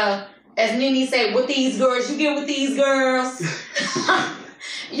and try to, as Nene said, with these girls, you get with these girls.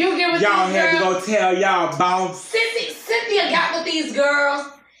 You get with y'all these girls. Y'all had to go tell y'all bounce. Cynthia got with these girls,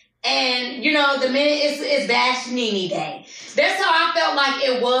 and you know the minute it's Bash Nene Day. That's how I felt like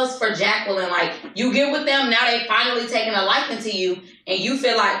it was for Jacqueline. Like you get with them, now they finally taking a liking to you, and you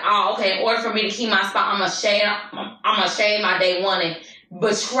feel like, oh, okay. In order for me to keep my spot, I'm gonna shade my day one and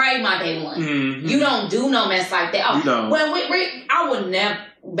betray my day one. Mm-hmm. You don't do no mess like that. Oh, no. Well, I would never,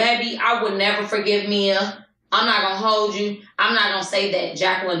 baby. I would never forgive Mia. I'm not going to hold you. I'm not going to say that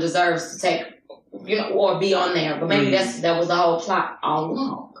Jacqueline deserves to take, you know, or be on there. But maybe that was the whole plot all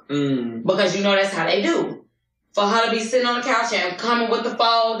along. Because, you know, that's how they do. For her to be sitting on the couch and coming with the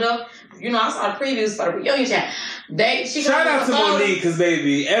folder. You know, I saw the previews for the reunion chat. Shout out to Monique, because,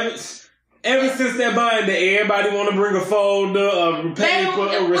 baby, ever since that binder, everybody want to bring a folder of paper,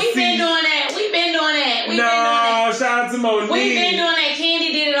 a receipt. We've been doing that. Shout out to Monique. We've been doing that.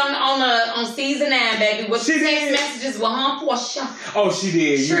 Candy did it on season 9, baby. With she text did. Messages with her Portia. Oh, she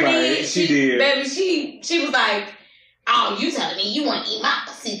did. You're right. She did. Baby, she was like, oh, you telling me you want to eat my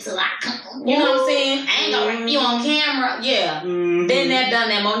pussy till I come. You know what I'm saying? I ain't gonna you on camera. Yeah. Been there, done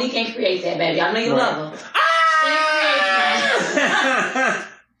that. Monique can't create that, baby. I know you love her.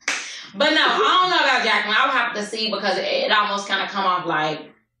 But no, I don't know about Jacqueline. I would have to see because it almost kind of come off like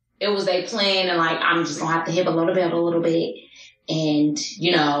it was they plan and like I'm just gonna have to hip a little bit, and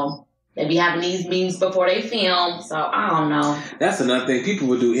you know they be having these meetings before they film. So I don't know. That's another thing. People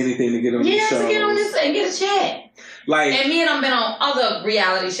would do anything to get on these shows. To get on this and get a check. Like, and Mia done been on other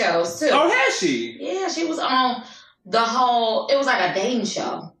reality shows too. Oh, has she? Yeah, she was on the whole. It was like a dating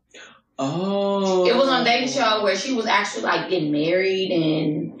show. Oh. It was on a dating show where she was actually like getting married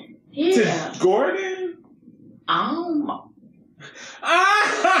and. Yeah. To Gordon? As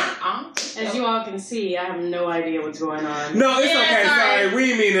you all can see, I have no idea what's going on. No, it's okay. Sorry.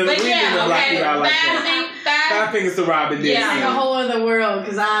 We mean to block you out like that. 5 fingers to Robin Dixon. Yeah, like a whole other world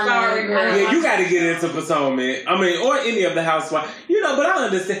because Yeah, you got to get into Potomac. I mean, or any of the Housewives. You know, but I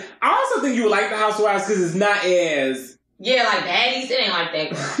understand. I also think you would like the Housewives because it's not as... Yeah, like Baddies. It ain't like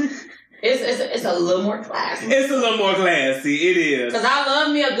that. It's a little more classy. It's a little more classy. It is. Because I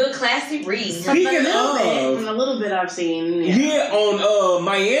love me a good classy read. Speaking of... From a little bit I've seen. Yeah, on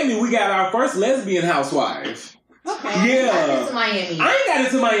Miami, we got our first lesbian housewife. Okay. Yeah. I got into Miami. I ain't got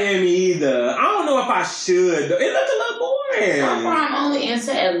into Miami either. I don't know if I should. It looked a little boring. So far, I'm only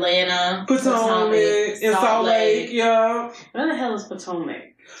into Atlanta, Potomac, and Salt Lake. Yeah. Where the hell is Potomac?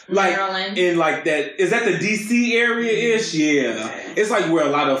 Like Maryland. in like that, is that the DC area ish? Yeah, it's like where a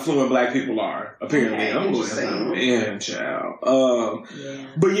lot of affluent black people are. Apparently, I'm going man, child.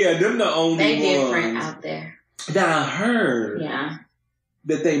 But yeah, them the only they ones. different out there. Now I heard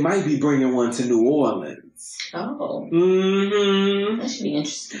that they might be bringing one to New Orleans. Oh, that should be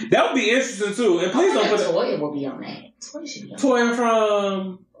interesting. That would be interesting too. And please don't put Toya will be on that. Toya should be on. Toya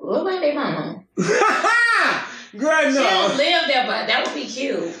from what about their mama? Girl, no. She don't live there, but that would be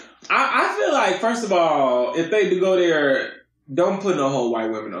cute. I feel like, first of all, if they go there, don't put no whole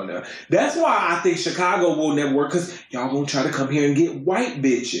white women on there. That's why I think Chicago will never work, because y'all won't try to come here and get white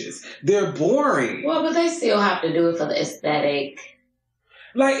bitches. They're boring. Well, but they still have to do it for the aesthetic.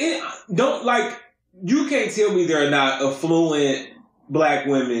 You can't tell me there are not affluent black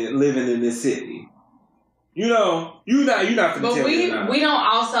women living in this city. You know, you're not gonna tell me that. We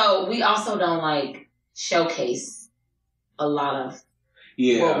also don't like showcase a lot of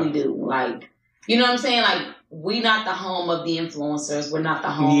what we do. Like, you know what I'm saying? Like, we not the home of the influencers. We're not the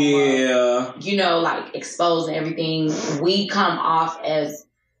home of, you know, like exposing everything. We come off as,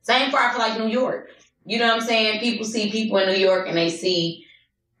 same for I feel like New York. You know what I'm saying? People see people in New York and they see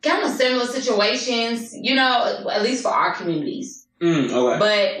kind of similar situations, you know, at least for our communities. Okay.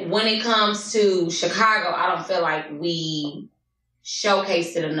 But when it comes to Chicago, I don't feel like we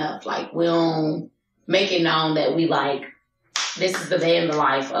showcase it enough. Like, we don't make it known that we like, this is the day in the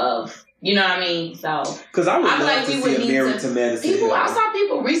life of You know what I mean? So, because I would feel love like to we see would a need Married to Medicine. I saw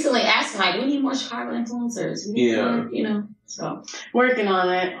people recently asking, like, we need more Chicago influencers. We need more, you know, so. Working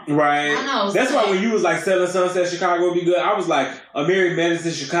on it. Right. I know. That's why when you was like Selling Sunset Chicago would be good, I was like, a Married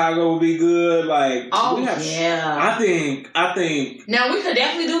Medicine Chicago would be good. Like, yeah. I think. No, we could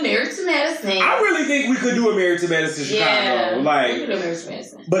definitely do Married to Medicine. I really think we could do a Married to Medicine Chicago. Like, we could do Married to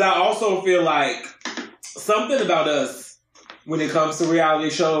Medicine. But I also feel like something about us when it comes to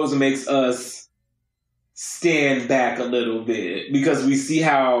reality shows makes us stand back a little bit because we see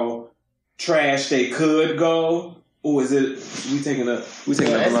how trash they could go. Oh, is it? We taking up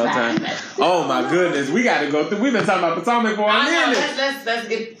a long time. Oh my goodness, we got to go through. We've been talking about Potomac for a minute. Let's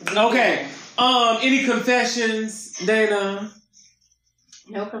get. Okay. Any confessions, Dana?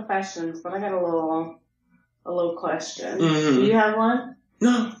 No confessions, but I got a little question. Mm-hmm. Do you have one?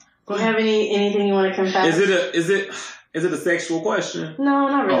 No. Do you have anything you want to confess? Is it a sexual question? No,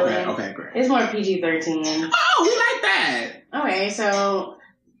 not really. Okay, great. It's more PG-13. Oh, we like that. Okay, so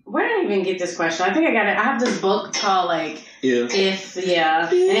where did I even get this question? I think I got it. I have this book called like If, and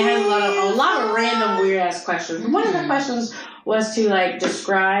it has a lot of random weird ass questions. One of the questions was to like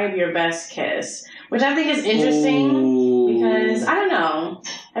describe your best kiss, which I think is interesting because I don't know.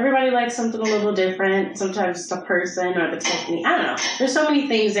 Everybody likes something a little different. Sometimes it's the person or the technique. I don't know. There's so many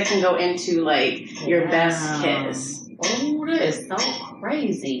things that can go into like your best kiss. Oh, that is so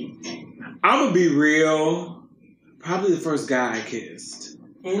crazy. I'm gonna be real. Probably the first guy I kissed.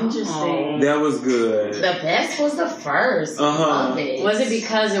 Interesting. That was good. The best was the first. Love it. Was it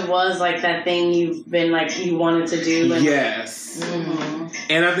because it was like that thing you've been like you wanted to do? Yes. Mm-hmm.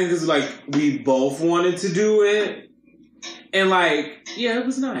 And I think it's like we both wanted to do it. And like, yeah, it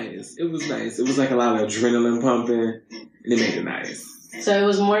was nice. It was nice. It was like a lot of adrenaline pumping. And it made it nice. So it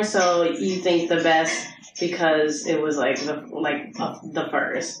was more so you think the best because it was like the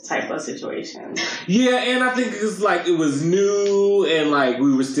first type of situation. Yeah, and I think it's like it was new and like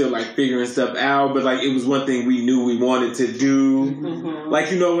we were still like figuring stuff out, but like it was one thing we knew we wanted to do. Mm-hmm.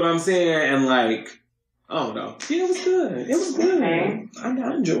 Like, you know what I'm saying? And like, I don't know. Yeah, it was good. It was good. Okay. I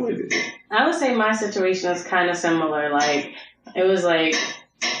enjoyed it. I would say my situation is kind of similar. Like, it was like,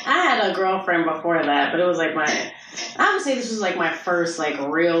 I had a girlfriend before that, but it was like I would say this was like my first like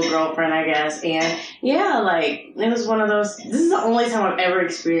real girlfriend, I guess. And yeah, like it was one of those, this is the only time I've ever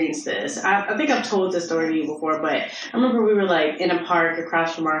experienced this. I think I've told this story to you before, but I remember we were like in a park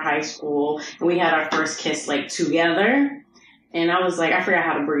across from our high school and we had our first kiss like together. And I was like, I forgot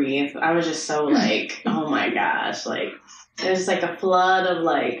how to breathe. I was just so like, oh my gosh, like there's like a flood of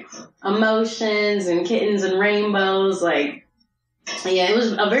like emotions and kittens and rainbows. Like, yeah, it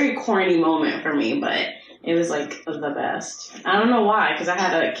was a very corny moment for me, but it was like the best. I don't know why, because I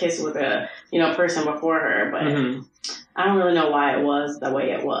had a kiss with a person before her, but I don't really know why it was the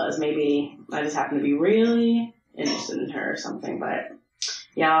way it was. Maybe I just happened to be really interested in her or something. But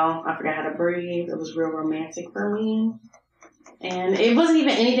y'all, I forgot how to breathe. It was real romantic for me, and it wasn't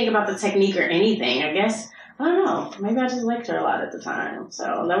even anything about the technique or anything. I guess I don't know. Maybe I just liked her a lot at the time,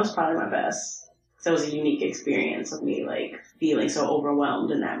 so that was probably my best. So it was a unique experience of me, like, feeling so overwhelmed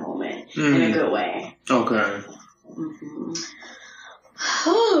in that moment in a good way. Okay. Mm-hmm.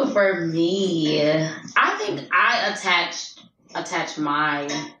 Oh, for me, I think I attach my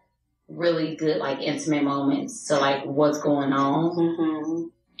really good, like, intimate moments to, like, what's going on. Mm-hmm.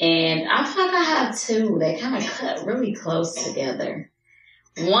 And I feel like I have two that kind of cut really close together.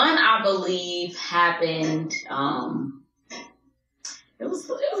 One, I believe, happened... It was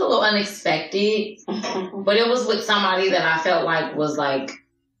a little unexpected, but it was with somebody that I felt like was like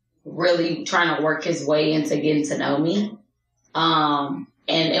really trying to work his way into getting to know me. And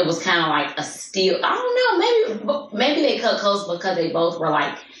it was kind of like a steal. I don't know, maybe they cut close because they both were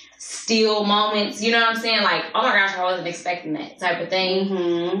like steal moments. You know what I'm saying? Like, oh my gosh, I wasn't expecting that type of thing.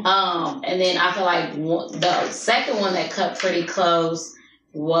 Mm-hmm. And then I feel like the second one that cut pretty close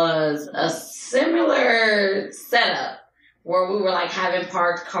was a similar setup, where we were like having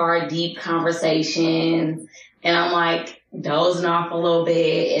parked car deep conversations, and I'm like dozing off a little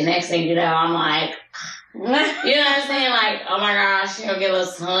bit, and next thing you know, I'm like, you know what I'm saying? Like, oh my gosh, get a little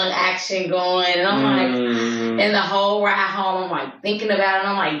sun action going, and I'm like, and the whole ride home, I'm like thinking about it,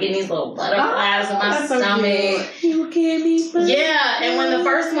 I'm like getting these little butterflies in my stomach. So you give me butterflies. Yeah, and when the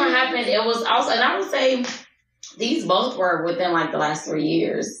first one happened, it was also, and I would say these both were within like the last 3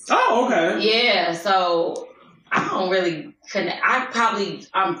 years. Oh, okay. Yeah, so I don't really connect.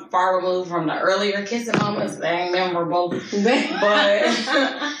 I'm far removed from the earlier kissing moments. They ain't memorable. But I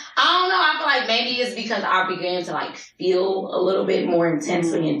don't know. I feel like maybe it's because I began to like feel a little bit more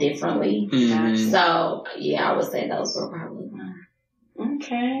intensely and differently. Mm-hmm. So yeah, I would say those were probably mine.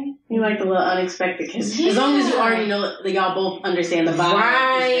 Okay. You like the little unexpected kiss. As long as you already know that y'all both understand the vibe.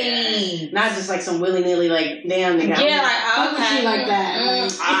 Right. Not just like some willy-nilly, like, damn, nigga. Yeah, like, okay. She like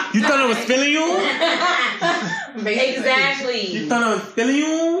that. You thought I was feeling you? Exactly. You thought I was feeling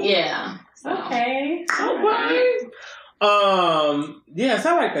you? Yeah. Okay. Yes,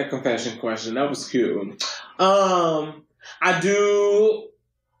 I like that confession question. That was cute.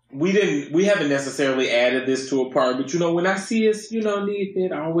 We haven't necessarily added this to a part, but when I see us, need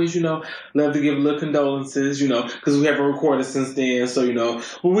it, I always, love to give little condolences, because we haven't recorded since then. So,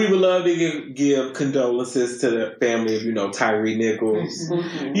 we would love to give condolences to the family of, Tyree Nichols.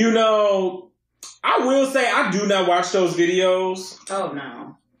 Mm-hmm. I will say I do not watch those videos. Oh,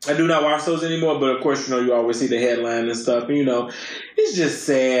 no. I do not watch those anymore, but of course, you always see the headline and stuff. And, it's just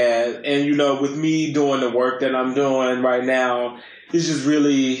sad. And, with me doing the work that I'm doing right now, it's just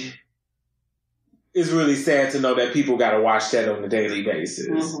really sad to know that people got to watch that on a daily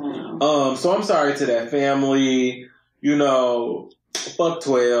basis. Mm-hmm. So I'm sorry to that family, fuck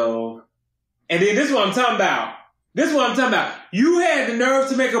 12. And then this is what I'm talking about. You had the nerve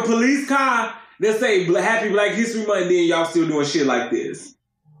to make a police car that say Happy Black History Month, and then y'all still doing shit like this.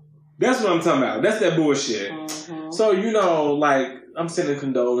 That's what I'm talking about. That's that bullshit. Mm-hmm. So, I'm sending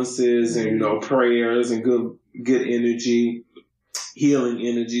condolences and, prayers and good energy, healing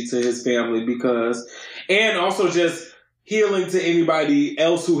energy to his family and also just healing to anybody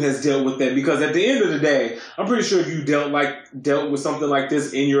else who has dealt with that, because at the end of the day, I'm pretty sure if you dealt with something like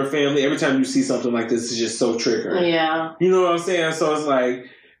this in your family, every time you see something like this, it's just so triggering. Yeah. You know what I'm saying? So it's like,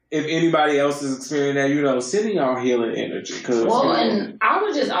 if anybody else is experiencing that, sending y'all healing energy. And I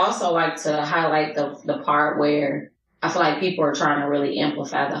would just also like to highlight the part where I feel like people are trying to really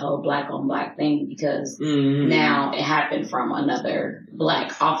amplify the whole black on black thing, because now it happened from another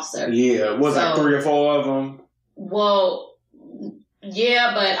black officer. Yeah, was like 3 or 4 of them? Well,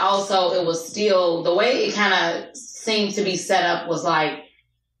 yeah, but also it was still, the way it kind of seemed to be set up was like,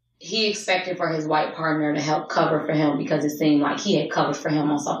 he expected for his white partner to help cover for him, because it seemed like he had covered for him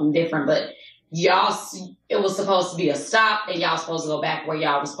on something different. But it was supposed to be a stop, and y'all supposed to go back where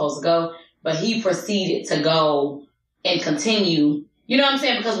y'all was supposed to go. But he proceeded to go and continue. You know what I'm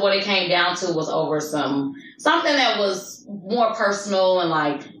saying? Because what it came down to was over something that was more personal and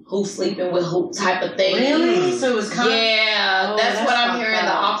like who's sleeping with who type of thing. Really? So it was kind of... Yeah, that's what I'm hearing.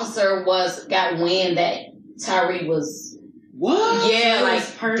 The officer got wind that Tyree was... What? Yeah,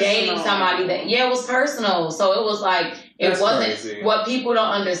 like dating somebody that... Yeah, it was personal. So it was like... It wasn't... Crazy. What people don't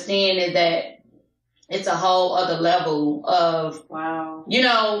understand is that it's a whole other level of... Wow.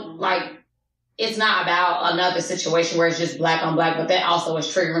 Like... It's not about another situation where it's just black on black, but that also is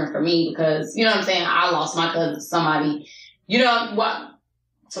triggering for me because, you know what I'm saying? I lost my cousin to somebody,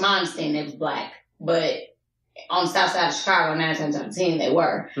 to my understanding, it was black, but on the south side of Chicago, 9 times out of 10, they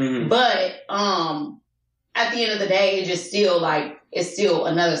were. Mm-hmm. But, at the end of the day, it's still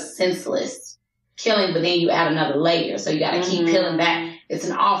another senseless killing, but then you add another layer. So you got to keep peeling back. It's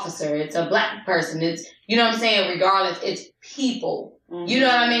an officer. It's a black person. It's, you know what I'm saying? Regardless, it's people. You know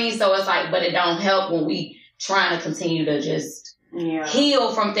what I mean? So it's like, but it don't help when we trying to continue to just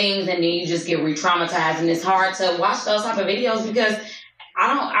heal from things, and then you just get re-traumatized, and it's hard to watch those type of videos because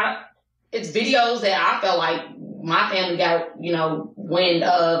it's videos that I felt like my family got, wind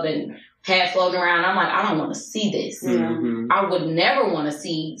of and had floating around. I'm like, I don't want to see this. Mm-hmm. I would never want to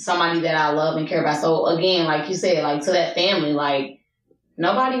see somebody that I love and care about. So again, like you said, like to that family, like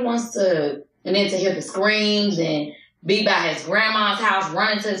nobody wants to, and then to hear the screams and be by his grandma's house,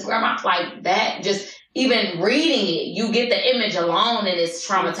 running to his grandma's, like that, just even reading it, you get the image alone and it's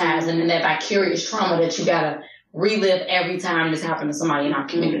traumatizing, and that vicarious trauma that you gotta relive every time this happens to somebody in our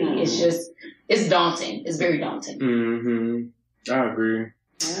community. Mm-hmm. It's daunting. It's very daunting. Mm-hmm. I agree.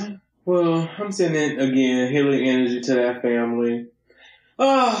 Yeah. Well, I'm sending, again, healing energy to that family.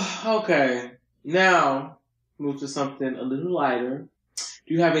 Oh, okay. Now, move to something a little lighter.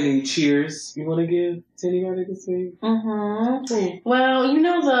 Do you have any cheers you want to give to anybody this week? Mm-hmm. Well,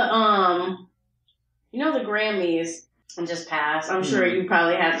 the Grammys just passed. I'm sure you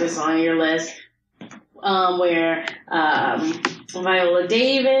probably have this on your list. Where Viola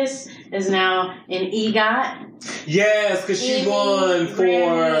Davis is now an EGOT. Yes, because she won for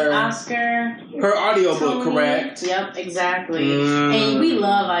Grammy, Oscar, her audiobook, correct? Yep, exactly. And we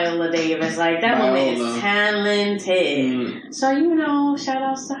love Viola Davis. Like, that woman is talented. So, shout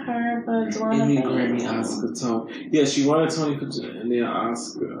outs to her. But Grammy, Oscar, Tony. Yeah, she won a Tony and then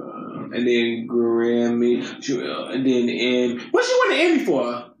Oscar. And then Grammy. And then what she won an Emmy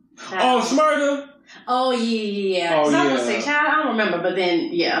for? Smurda. Oh, yeah. I was going to say, child, I don't remember, but then,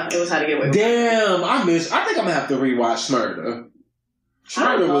 it was How to Get Away with It. Damn, I think I'm going to have to rewatch Smurda.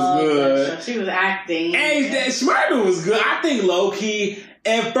 Schmurda was good. She was acting. Hey, that Schmurda was good. I think low key,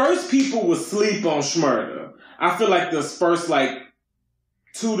 at first people would sleep on Schmurda. I feel like the first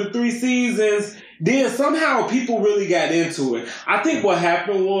 2 to 3 seasons, then somehow people really got into it. I think what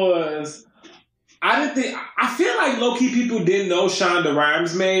happened was, I feel like low-key people didn't know Shonda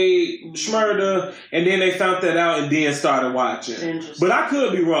Rhimes made Schmurda, and then they found that out and then started watching. But I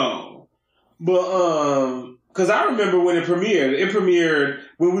could be wrong. But, because I remember when it premiered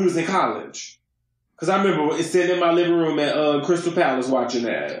when we was in college. Because I remember sitting in my living room at Crystal Palace watching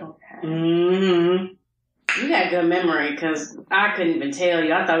that. Okay. Mm-hmm. You got good memory, because I couldn't even tell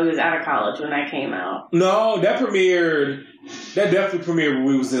you. I thought we was out of college when that came out. No, that definitely premiered when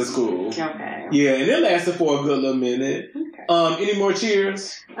we was in school. Okay. Yeah, and it lasted for a good little minute. Okay. Any more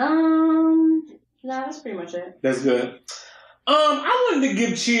cheers? No, that's pretty much it. That's good. I wanted to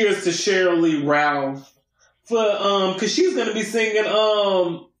give cheers to Cheryl Lee Ralph for because she's gonna be singing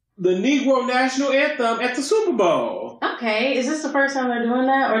the Negro National Anthem at the Super Bowl. Okay, is this the first time they're doing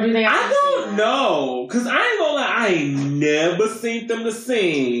that, or do they? I don't know, cause I ain't gonna lie, I ain't never seen them to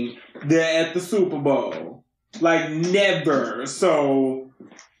sing that at the Super Bowl, never. So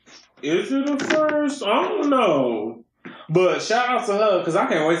is it the first? I don't know, but shout out to her, cause I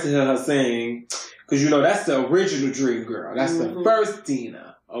can't wait to hear her sing, cause that's the original Dream Girl. That's the first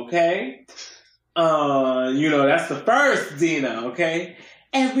Dina, okay? That's the first Dina, okay?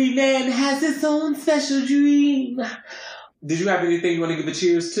 Every man has his own special dream. Did you have anything you want to give a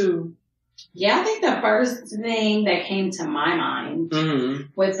cheers to? Yeah, I think the first thing that came to my mind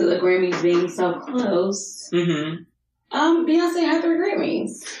with the Grammys being so close, Beyonce had 3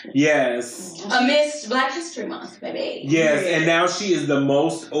 Grammys. Yes. Amidst Black History Month, baby. Yes, and now she is the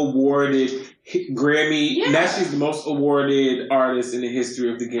most awarded Grammy. Yeah. Now she's the most awarded artist in the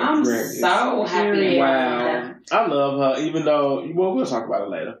history of the Grammys. I'm so happy. Wow. I love her, even though, we'll talk about it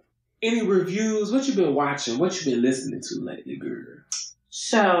later. Any reviews? What you been watching? What you been listening to lately, girl?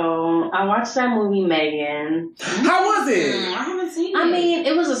 So, I watched that movie, Megan. How was it? I haven't seen it. I mean,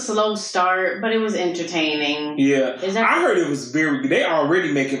 it was a slow start, but it was entertaining. Yeah. I heard it was very good. They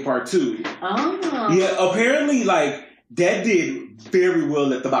already making part 2. Oh. Yeah, apparently, that did very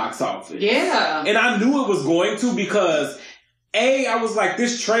well at the box office. Yeah. And I knew it was going to because, I was like,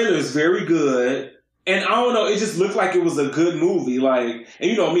 this trailer is very good. And I don't know, it just looked like it was a good movie. And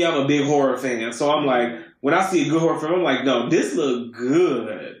you know me, I'm a big horror fan. So I'm like, when I see a good horror film, I'm like, no, this look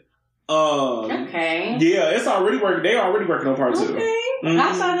good. Okay. Yeah, it's already working. They already working on part 2. Okay.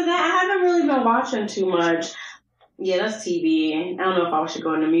 Outside of that, I haven't really been watching too much. Yeah, that's TV. I don't know if I should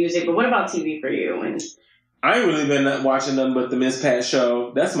go into music, but what about TV for you? And I ain't really been watching nothing but the Miss Pat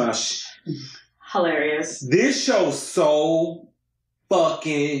show. That's my hilarious. This show's so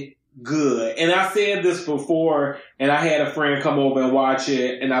fucking good. And I said this before, and I had a friend come over and watch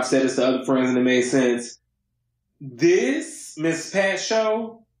it, and I've said this to other friends, and it made sense. This Miss Pat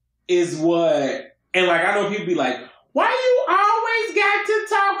show is what, and I know people be like, why you always got to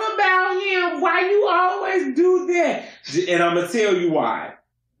talk about him? Why you always do that? And I'm going to tell you why.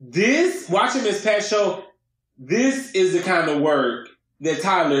 Watching Miss Pat show, this is the kind of work that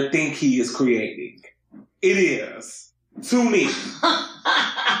Tyler think he is creating. It is. To me.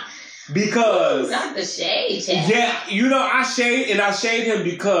 Because... Ooh, not the shade, Chad. Yeah, I shade him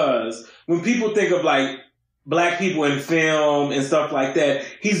because when people think of Black people in film and stuff like that,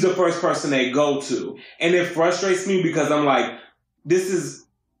 he's the first person they go to. And it frustrates me because I'm like, this is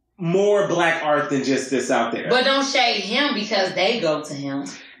more Black art than just this out there. But don't shade him because they go to him.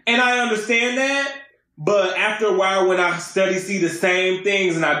 And I understand that, but after a while when I see the same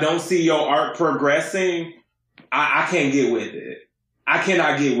things and I don't see your art progressing, I can't get with it. I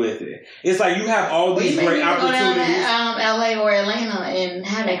cannot get with it. It's like you have all these great opportunities. Go down to LA or Atlanta and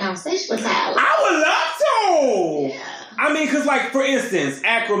have that conversation with Tyler. I would love to. Yeah. I mean, because for instance,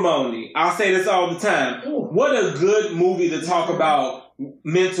 Acrimony. I'll say this all the time. Ooh. What a good movie to talk about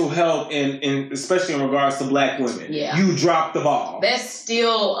mental health and especially in regards to Black women. Yeah. You dropped the ball. That's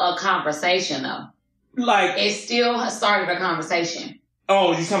still a conversation though. It still started a conversation.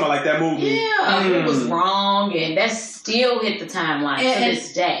 Oh, you talking about that movie? Yeah, it was wrong, and that still hit the timeline to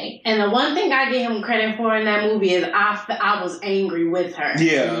this day. And the one thing I give him credit for in that movie is I was angry with her.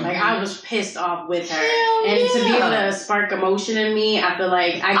 Yeah. I was pissed off with her. To be able to spark emotion in me, I feel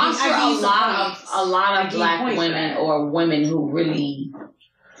like I'm sure a lot of Black women or women who really...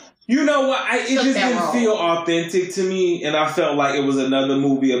 You know what? It just didn't feel authentic to me, and I felt like it was another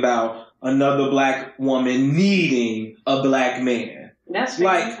movie about another Black woman needing a Black man. That's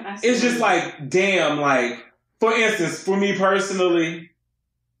it's just damn, for instance, for me personally,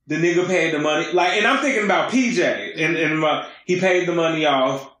 the nigga paid the money. Like, and I'm thinking about PJ. And he paid the money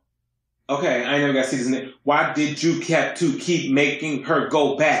off. Okay, I ain't never got to see this nigga. Why did you keep making her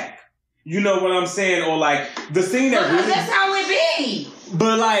go back? You know what I'm saying? Or like, the scene that because really... that's how it be.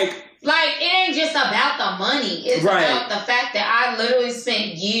 But like, it ain't just about the money. It's about the fact that I literally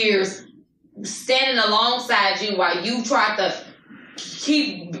spent years standing alongside you while you tried to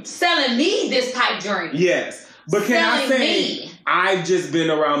keep selling me this pipe dream. Yes. But can I say, I've just been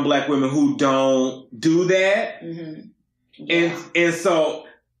around black women who don't do that. Mm-hmm. Yeah. And so,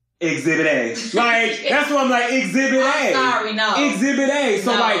 Exhibit A. Like, that's what I'm like, Exhibit A. I'm sorry, no. Exhibit A.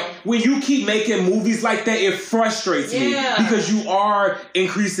 So, like, when you keep making movies like that, it frustrates me. Because you are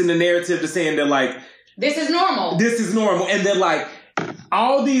increasing the narrative to saying that, like... This is normal. And then, like,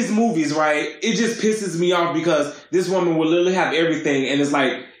 all these movies, right? It just pisses me off because this woman will literally have everything and it's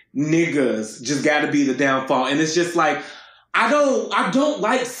like, niggas just gotta be the downfall. And it's just like... I don't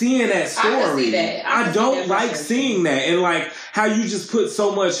like seeing that story. I can see that. I don't like seeing that. And like how you just put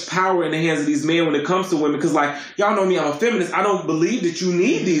so much power in the hands of these men when it comes to women. Cause like, y'all know me, I'm a feminist. I don't believe that you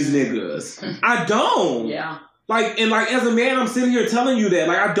need these niggas. I don't. Yeah. Like, and like as a man, I'm sitting here telling you that.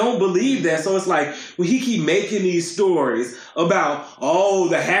 Like, I don't believe that. So it's like, when he keep making these stories about, oh,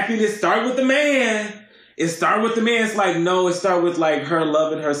 the happiness start with the man. It start with the man. It's like, no, it start with like her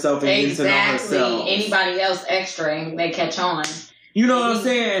loving herself and getting to know herself. Anybody else extra and they catch on. You know what I'm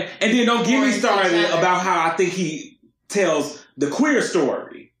saying? And then don't get me started about how I think he tells the queer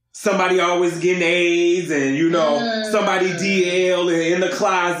story. Somebody always getting AIDS and, you know, somebody DL and in the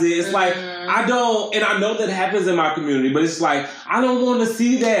closet. It's like, I don't, and I know that happens in my community, but it's like, I don't want to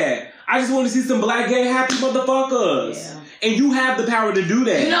see that. I just want to see some black, gay, happy motherfuckers. Yeah. And you have the power to do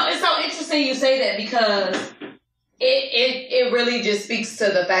that. You know, it's so interesting you say that because it really just speaks to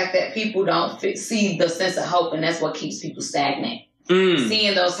the fact that people don't see the sense of hope, and that's what keeps people stagnant.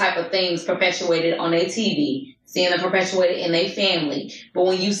 Seeing those type of things perpetuated on their TV, seeing them perpetuated in their family. But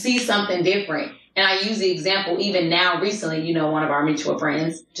when you see something different, and I use the example even now recently, you know, one of our mutual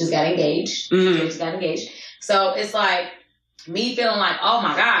friends just got engaged. So it's like me feeling like, oh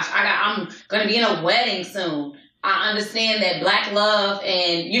my gosh, I'm going to be in a wedding soon. I understand that black love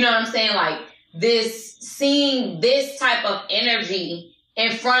and, you know what I'm saying? Like seeing this type of energy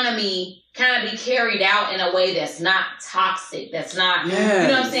in front of me kind of be carried out in a way that's not toxic. That's not, you know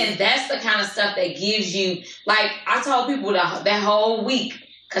what I'm saying? That's the kind of stuff that gives you, like I told people that whole week,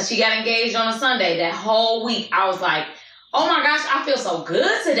 cause she got engaged on a Sunday, that whole week, I was like, oh my gosh, I feel so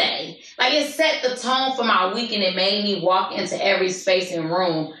good today. Like it set the tone for my week and it made me walk into every space and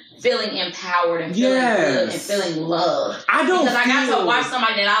room feeling empowered and feeling good and feeling loved. I got to watch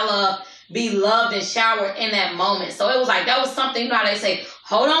somebody that I love be loved and showered in that moment. So it was like, that was something, you know how they say,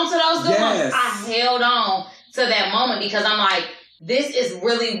 hold on to those good moments. I held on to that moment because I'm like, this is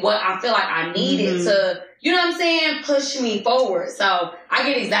really what I feel like I needed to, you know what I'm saying, push me forward. So I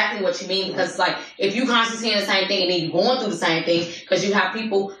get exactly what you mean because it's like, if you constantly seeing the same thing and then you're going through the same thing because you have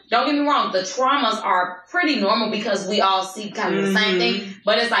people, don't get me wrong, the traumas are pretty normal because we all see kind of the same thing,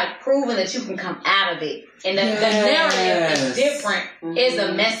 but it's like proving that you can come out of it. And the narrative is different is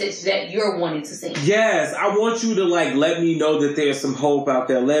a message that you're wanting to see. Yes, I want you to like let me know that there's some hope out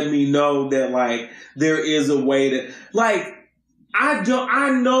there. Let me know that like there is a way to like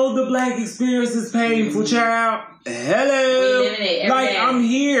I know the black experience is painful, child. Hello. We living it every like day. I'm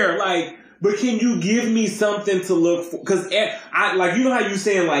here, like, but can you give me something to look for? Because I like, you know how you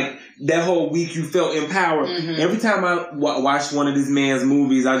saying like that whole week you felt empowered. Every time I watch one of these man's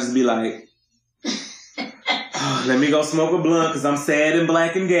movies, I just be like, oh, let me go smoke a blunt because I'm sad and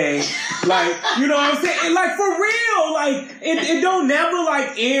black and gay. Like, you know what I'm saying? And like for real, like it don't never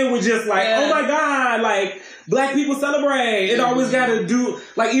like end with just like, oh my God, like. Black people celebrate. It always gotta do,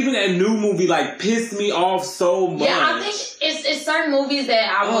 like, even that new movie, like, pissed me off so much. Yeah, I think it's certain movies that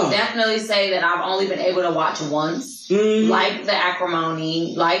I will definitely say that I've only been able to watch once. Like The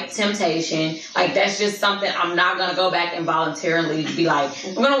Acrimony, like Temptation. Like, that's just something I'm not gonna go back and voluntarily be like,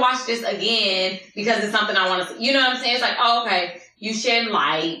 I'm gonna watch this again because it's something I wanna see. You know what I'm saying? It's like, oh, okay, you shed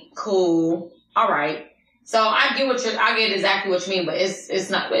light, cool, all right. So I get exactly what you mean, but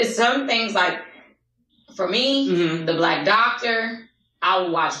it's certain things like, for me, The Black Doctor, I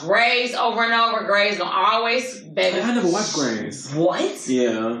will watch Grey's over and over. Grey's gonna always, baby. I never watched Grey's. What?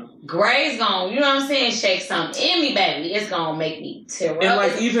 Yeah. Grey's gonna, you know what I'm saying, shake something in me, baby. It's gonna make me tear up. And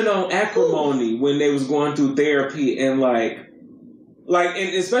like even on Acrimony, when they was going through therapy and like,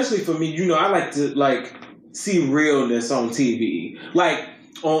 and especially for me, you know, I like to like see realness on TV. Like,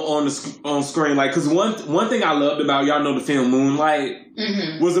 on screen, like, because one thing I loved about, y'all know the film Moonlight,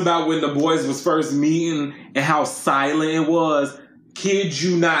 was about when the boys was first meeting and how silent it was. kid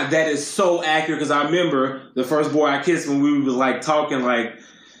you not, that is so accurate. Because I remember the first boy I kissed when we was like talking, like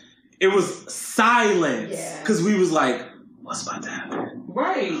it was silence. Because we was like, what's about to happen?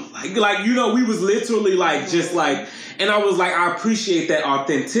 Right. Like you know, we was literally like just like, and I was like, I appreciate that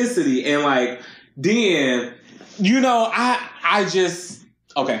authenticity, and like then, you know, I just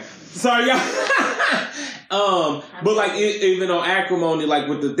okay. Sorry, y'all. But like even on acrimony, like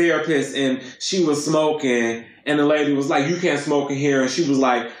with the therapist, and she was smoking, and the lady was like, "You can't smoke in here," and she was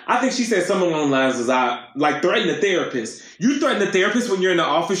like, I think she said something along the lines as I like threaten the therapist. You threaten the therapist when you're in the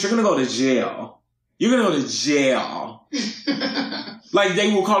office, you're gonna go to jail. You're gonna go to jail. Like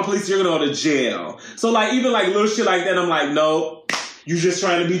they will call the police, you're gonna go to jail. So like even like little shit like that, I'm like, no, you just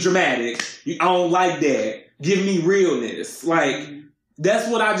trying to be dramatic. I don't like that. Give me realness. Like that's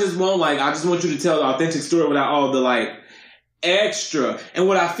what I just want. Like I just want you to tell the authentic story without all the like extra. And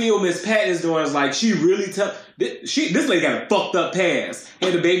what I feel Miss Pat is doing is like she really this lady got a fucked up past.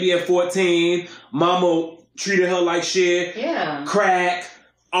 Had a baby at 14. Mama treated her like shit. Yeah. Crack.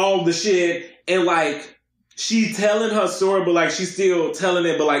 All the shit. And like she telling her story, but like she's still telling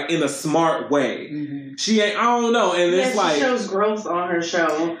it, but like in a smart way. Mm-hmm. She ain't, I don't know. And it's like she shows growth on her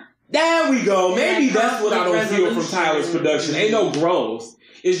show. There we go. Maybe that's what I don't feel from Tyler's production. Ain't no growth.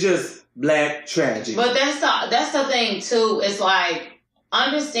 It's just black tragedy. But that's the thing too. It's like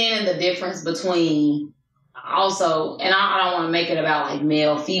understanding the difference between also, and I don't want to make it about like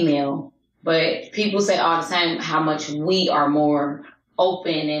male, female, but people say all the time how much we are more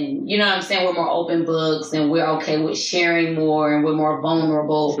open, and you know what I'm saying, we're more open books, and we're okay with sharing more, and we're more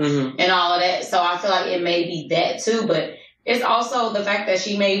vulnerable, and all of that. So I feel like it may be that too, but it's also the fact that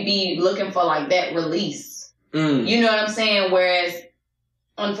she may be looking for like that release. You know what I'm saying? Whereas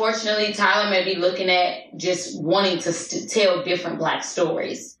unfortunately Tyler may be looking at just wanting to tell different black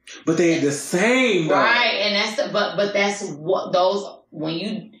stories, but they ain't the same though. Right? And that's but that's what those when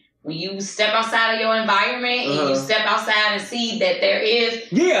you step outside of your environment and you step outside and see that there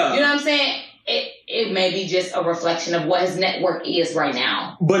is, you know what I'm saying? It may be just a reflection of what his network is right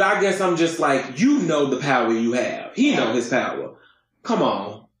now. But I guess I'm just like, you know the power you have. He know his power. Come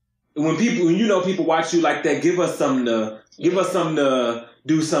on. When you know people watch you like that, give us something to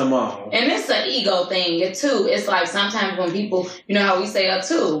do something on. And it's an ego thing too. It's like sometimes when people, you know how we say that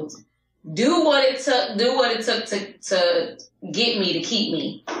too, do what it took to get me to keep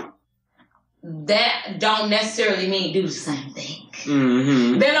me. That don't necessarily mean do the same thing.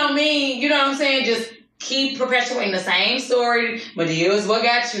 Mm-hmm. That don't mean, you know what I'm saying, just keep perpetuating the same story, but here's what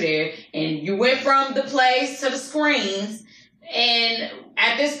got you there. And you went from the plays to the screens, and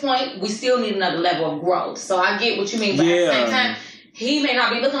at this point, we still need another level of growth. So I get what you mean, but at the same time, he may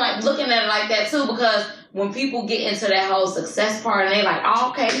not be looking at it like that too, because when people get into that whole success part and they like, oh,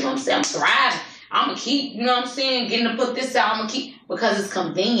 okay, you know what I'm saying, I'm thriving. I'm going to keep, you know what I'm saying, getting to put this out. I'm going to keep, because it's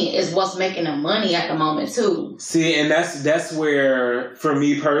convenient. It's what's making them money at the moment, too. See, and that's where, for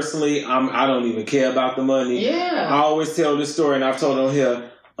me personally, I don't even care about the money. Yeah. I always tell this story, and I've told it on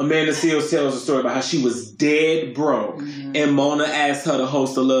here. Amanda Seals tells a story about how she was dead broke, and Mona asked her to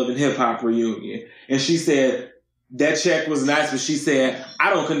host a Love and Hip Hop reunion. And she said, that check was nice, but she said, I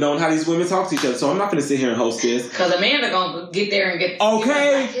don't condone how these women talk to each other, so I'm not going to sit here and host this. Because Amanda going to get there and get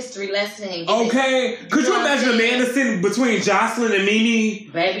Black history lesson. Okay. Could you imagine Amanda sitting between Jocelyn and Mimi?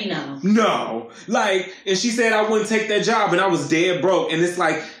 Baby, no. No. Like, and she said I wouldn't take that job, and I was dead broke. And it's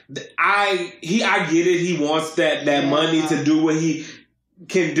like, I get it. He wants that money to do what he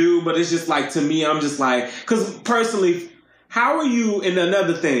can do, but it's just like, to me, I'm just like, because personally, how are you, and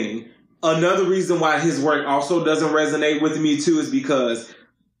another thing, another reason why his work also doesn't resonate with me too is because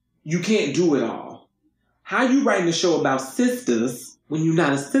you can't do it all. How you writing a show about sisters when you're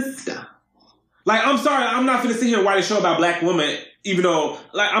not a sister? Like, I'm sorry, I'm not gonna sit here and write a show about black women, even though,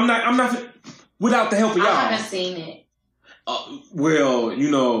 like, I'm not without the help of y'all. I haven't seen it. Well,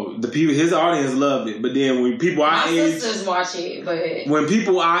 you know, his audience loved it, but then when people our age, my sisters watch it, but when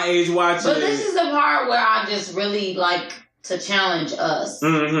people our age watch it, but this is the part where I just really like to challenge us.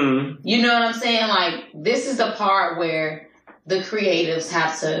 Mm-hmm. You know what I'm saying? Like, this is the part where the creatives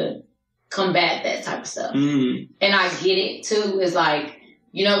have to combat that type of stuff. Mm-hmm. And I get it too. It's like,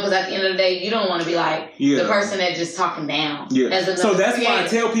 you know, because at the end of the day, you don't want to be like the person that's just talking down. Yeah. So that's why I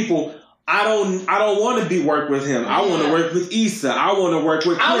tell people, I don't want to work with him. I want to work with Issa. I want to work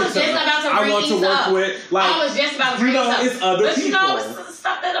with Clinton. I was just about to bring Issa up. I was just about to bring Issa up. It's other people. But you know, it's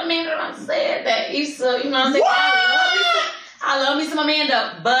stuff that Amanda done said that Issa, you know what I'm saying? I love me some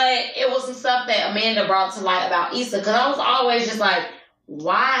Amanda, but it was some stuff that Amanda brought to light about Issa, because I was always just like,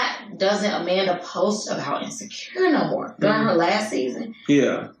 why doesn't Amanda post about Insecure no more? During her last season.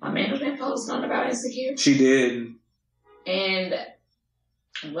 Yeah. Amanda didn't post nothing about Insecure. She did. And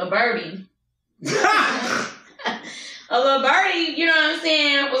Lil Birdie. A Lil Birdie, you know what I'm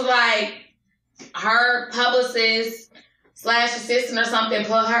saying, was like her publicist / assistant or something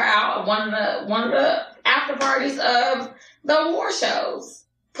put her out at one of the after parties of the award shows.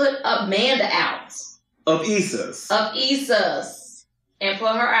 Put Amanda out. Of Issa's. And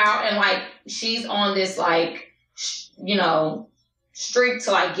put her out, and like she's on this like streak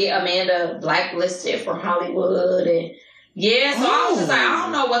to like get Amanda blacklisted from Hollywood. And yeah, so I was just like, I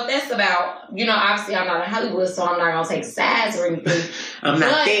don't know what that's about. Obviously I'm not in Hollywood, so I'm not gonna take sides or anything. I'm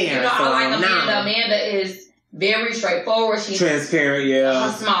not there. I like Amanda. Amanda is very straightforward. She's transparent,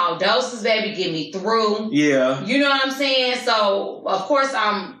 yeah. Small doses, baby, get me through. Yeah. You know what I'm saying? So of course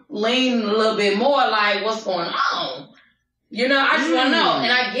I'm leaning a little bit more like, what's going on? I just want to know.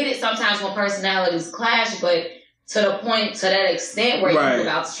 And I get it sometimes when personalities clash, but to that extent where you're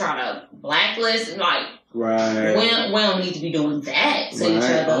about to try to blacklist, like, right. We don't need to be doing that to each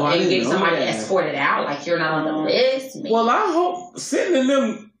other and get somebody escorted out like you're not on the list. Man. Well, I hope sending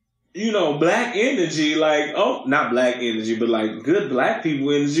them, black energy, like, not black energy, but like good black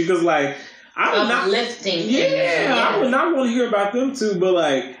people energy, because like, I would not uplifting. Yeah, I would not want to hear about them too, but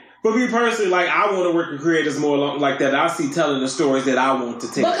like, for me personally, like, I want to work with creators more like that. I see telling the stories that I want to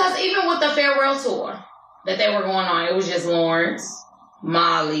tell. Because even with the farewell tour that they were going on, it was just Lawrence,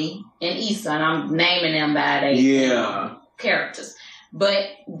 Molly, and Issa, and I'm naming them by their characters. But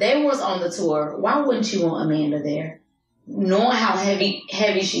they was on the tour. Why wouldn't you want Amanda there? Knowing how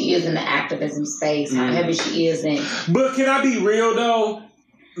heavy she is in the activism space, how heavy she is in. But can I be real though?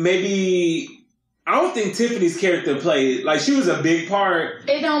 Maybe. I don't think Tiffany's character played, like, she was a big part.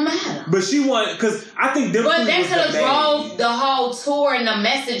 It don't matter. But she won, because I think them. But they could have drove the whole tour and the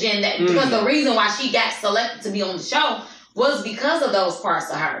messaging that, because the reason why she got selected to be on the show was because of those parts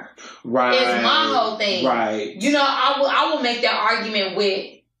of her. Right. It's my whole thing. Right. I will make that argument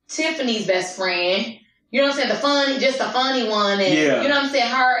with Tiffany's best friend. You know what I'm saying? The funny one. And, you know what I'm saying?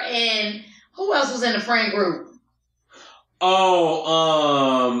 Her and, who else was in the friend group?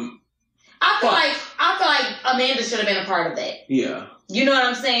 I feel like Amanda should have been a part of that. Yeah. You know what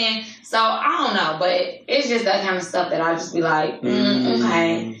I'm saying? So I don't know, but it's just that kind of stuff that I just be like,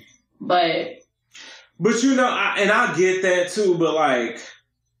 okay, but I get that too. But like,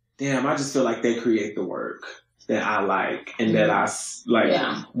 damn, I just feel like they create the work that I like and that I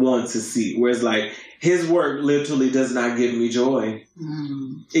like want to see. Whereas like his work literally does not give me joy.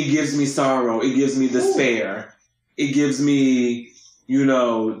 It gives me sorrow. It gives me despair. It gives me,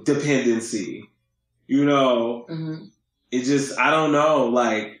 dependency, it just, I don't know,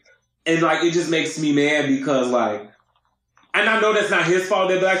 like, and like, it just makes me mad because like, and I know that's not his fault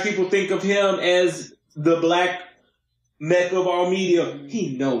that black people think of him as the black mecca of all media.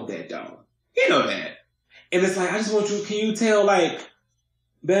 He know that, though. He know that. And it's like, I just want you, can you tell like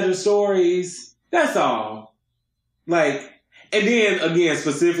better stories? That's all. Like, and then, again,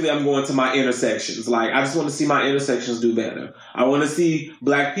 specifically, I'm going to my intersections. Like, I just want to see my intersections do better. I want to see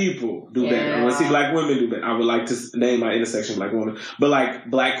black people do better. I want to see black women do better. I would like to name my intersection black women. But, like,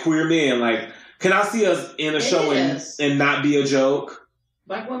 black queer men, like, can I see us in a show and not be a joke?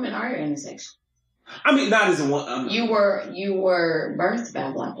 Black women are your intersection. I mean, not as a one. You were birthed by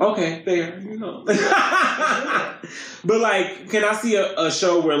black women. Okay, fair. But, like, can I see a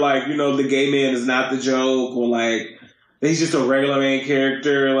show where, like, the gay man is not the joke, or, like, he's just a regular main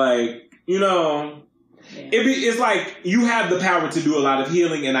character, like, it's like you have the power to do a lot of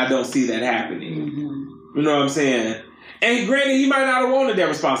healing, and I don't see that happening. You know what I'm saying? And granted, he might not have wanted that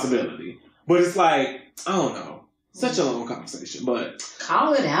responsibility, but it's like, I don't know. Such a long conversation, but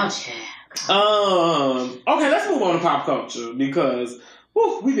call it out, Chad. Okay, let's move on to pop culture because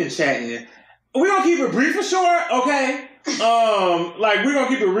we've been chatting. We're gonna keep it brief and short, okay? Like we're gonna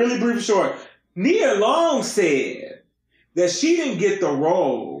keep it really brief and short. Nia Long said that she didn't get the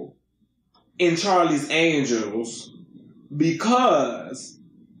role in Charlie's Angels because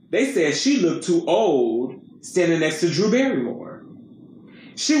they said she looked too old standing next to Drew Barrymore.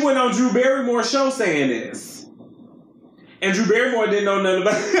 She went on Drew Barrymore's show saying this. And Drew Barrymore didn't know nothing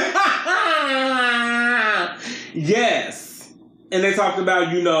about it. Yes. And they talked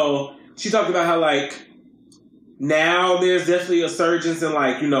about, she talked about how, like, now there's definitely a surgence in,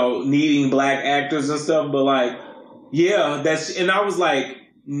 like, needing black actors and stuff. But, like, yeah, and I was like,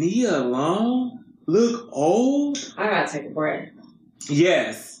 Nia Long? Look old? I gotta take a breath.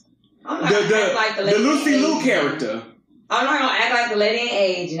 Yes. I'm not gonna act like the Lucy Liu character. I'm not gonna act like the lady in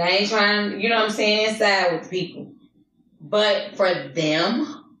age, and I ain't trying, you know what I'm saying, inside with people. But for them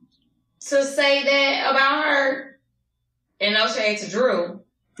to say that about her, and no shade to Drew.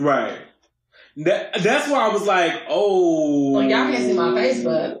 Right. That's why I was like, oh. Well, y'all can't see my face,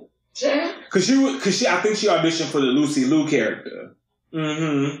 but yeah. Cause she, I think she auditioned for the Lucy Liu character.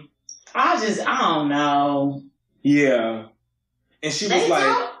 Mm-hmm. I don't know. Yeah. And she was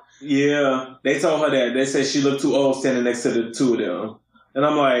like, yeah. They told her that. They said she looked too old standing next to the two of them. And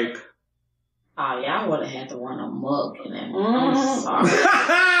I'm like, oh, y'all would have had to run amok in that. I'm sorry.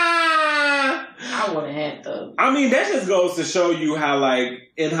 I would have had to. I mean, that just goes to show you how,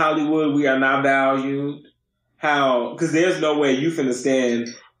 like, in Hollywood, we are not valued. How, because there's no way you finna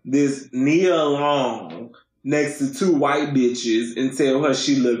stand this Nia Long next to two white bitches and tell her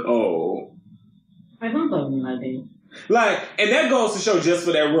she look old. I don't love me like that. Like, and that goes to show just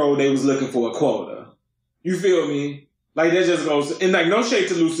for that role they was looking for a quota. You feel me? Like, that just goes, and like, no shade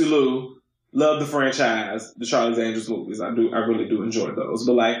to Lucy Liu. Love the franchise, the Charlie's Angels movies. I really do enjoy those.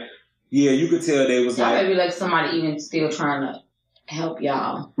 But like, yeah, you could tell they was y'all like, maybe like somebody even still trying to help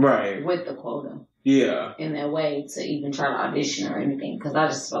y'all right with the quota. Yeah, in that way to even try to audition or anything, because I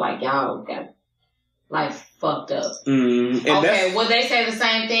just feel like y'all got like fucked up. Okay, would they say the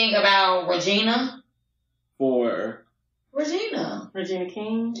same thing about Regina? For Regina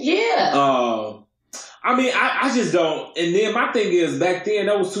King? Yeah. Oh. I mean, I just don't. And then my thing is, back then,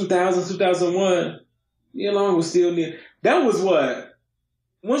 that was 2000, 2001. Nia Long was still near. That was what?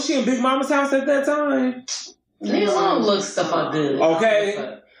 Was she in Big Mama's house at that time? Nia Long looks the fuck good.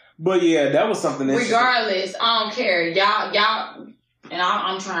 Okay. But yeah, that was something that. Regardless, I don't care. Y'all, and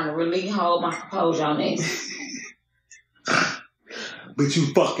I'm trying to really hold my composure on this. But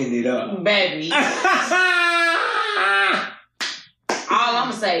you fucking it up. Baby. All I'm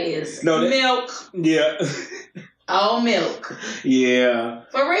gonna say is milk. Yeah. Oh, milk. Yeah.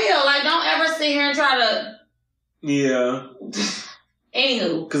 For real. Like, don't ever sit here and try to. Yeah.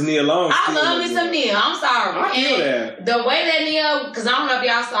 Anywho. Because Nia Long. I love me some Nia. I'm sorry. I feel that. The way that Nia, because I don't know if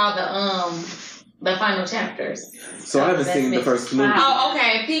y'all saw the final chapters. So I haven't seen the first movie. Oh,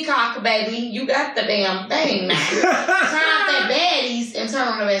 okay. Peacock, baby. You got the damn thing now. Turn off that baddies and turn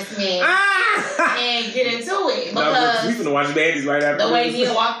on the best man. And get into it. Because we finna watch baddies right after the way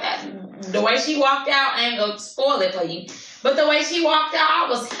Nia walked out, the way she walked out, I ain't gonna spoil it for you. But the way she walked out, I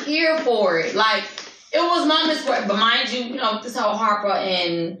was here for it. Like, it was moments where, but mind you, you know, this whole Harper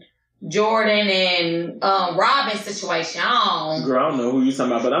and Jordan and Robin situation. Girl, I don't know who you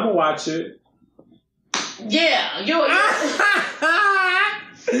talking about, but I'm gonna watch it. Yeah,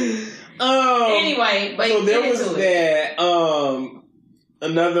 anyway, but so there was that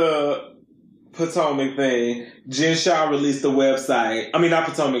another Potomac thing. Jen Shah released the website. I mean, not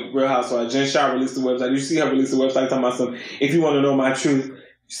Potomac, Real Housewives. Jen Shah released the website. You see her release the website talking about something. If you want to know my truth,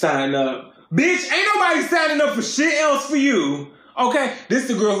 sign up. Bitch, ain't nobody signing up for shit else for you. Okay? This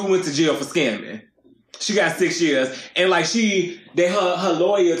the girl who went to jail for scamming. She got 6 years. And like her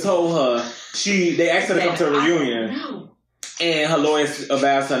lawyer told her, they asked her to come to the reunion. And her lawyer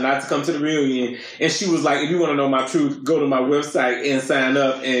advised her not to come to the reunion. And she was like, if you want to know my truth, go to my website and sign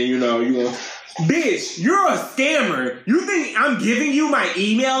up. And you won't. Bitch, you're a scammer. You think I'm giving you my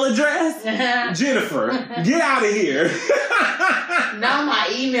email address? Jennifer, get out of here. Not my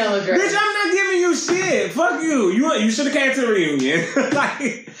email address. Bitch, I'm not giving you shit. Fuck you. You should have came to the reunion.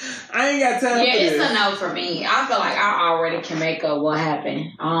 Like, I ain't got time for this. Yeah, it's a no for me. I feel like I already can make up what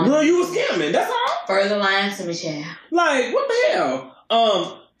happened. Girl, you was scamming. That's all. Further lying to Michelle. Like, what the hell?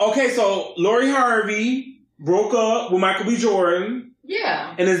 Okay, so Lori Harvey broke up with Michael B. Jordan.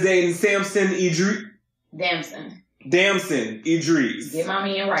 Yeah. And is dating Samson Idris. Damson Idris. Get my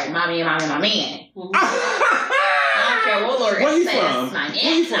man right. My man. I don't care what Lori Where he says. from? Where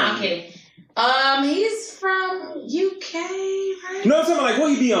he from? I'm kidding. He's from UK, right? No, I'm talking about like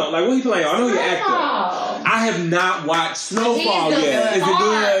what he be on. Like what he playing on. I know he's an actor. I have not watched Snowfall yet. Is it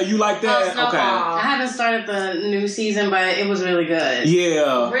good? You like that? Snowfall. Okay. I haven't started the new season, but it was really good.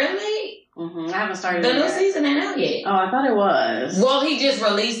 Yeah. Really? I haven't started the new season ain't out yet. Oh, I thought it was. Well, he just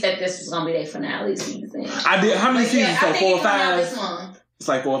released that this was gonna be their finale season. I did. How many seasons? Yeah, so 4 or 5. This month. It's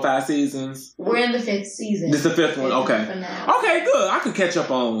like 4 or 5 seasons. We're in the 5th season. This is the 5th one. Okay. Okay, good. I could catch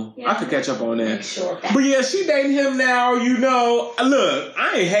up on. Yeah, I could catch up on that. Sure. But yeah, she dating him now. Look,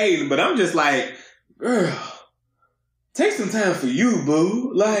 I ain't hating, but I'm just like, girl, take some time for you,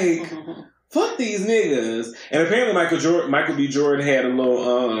 boo. Like. Fuck these niggas. And apparently Michael B. Jordan had a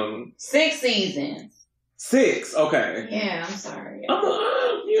little 6 seasons. 6, okay. Yeah, I'm sorry.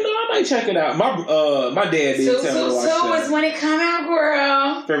 I might check it out. My dad did tell me to watch that. 2 is when it come out,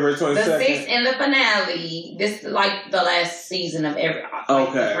 girl. February 22nd. The 6th and the finale. This like the last season of every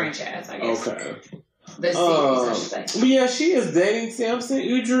the franchise, I guess. Okay. The series, I should say. But yeah, she is dating Samson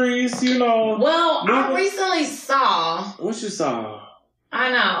Idris, Well, I recently saw. What you saw? I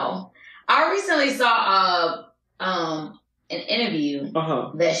know. I recently saw an interview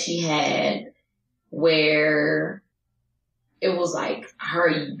that she had where it was like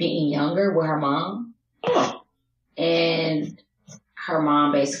her being younger with her mom. Oh. And her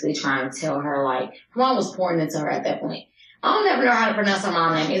mom basically trying to tell her, like, her mom was pouring into her at that point. I don't ever know how to pronounce her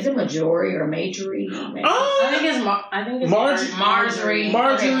mom's name. Is it Majori or Majorie? I think it's Marjorie.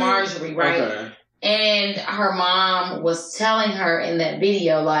 Okay, Marjorie, right? Okay. And her mom was telling her in that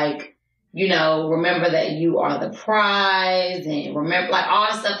video, like, you know, remember that you are the prize, and remember, like,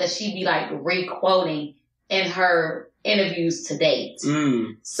 all the stuff that she'd be, like, re-quoting in her interviews to date.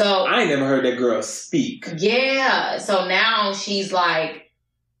 So I ain't never heard that girl speak. Yeah. So now she's like,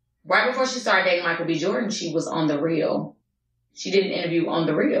 right before she started dating Michael B. Jordan, she was on The Real. She did an interview on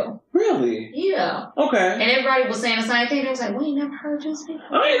The Real. Really? Yeah. Okay. And everybody was saying the same thing. They was like, we ain't never heard you speak.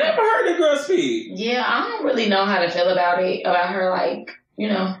 I ain't never heard that girl speak. Yeah, I don't really know how to feel about her, like, you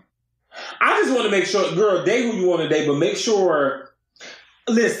know. I just want to make sure, girl, date who you want to date, but make sure,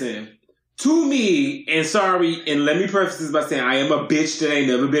 listen, to me, and sorry, and let me preface this by saying I am a bitch that ain't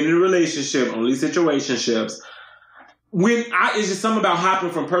never been in a relationship, only situationships. It's just something about hopping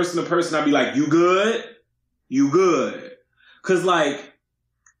from person to person, I'd be like, you good? You good. Cause like,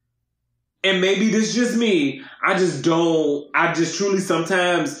 and maybe this is just me, I just truly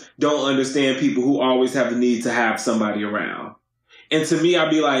sometimes don't understand people who always have the need to have somebody around. And to me,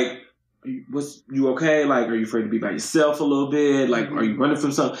 I'd be like, you okay? Like, are you afraid to be by yourself a little bit? Like, are you running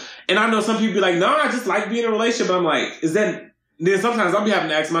from something? And I know some people be like, no, I just like being in a relationship. But I'm like, then sometimes I'll be having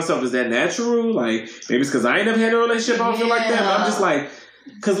to ask myself, is that natural? Like, maybe it's because I ain't never had a relationship. I don't feel like that. But I'm just like,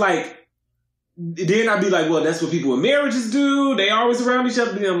 because like, then I'd be like, well, that's what people in marriages do. They always around each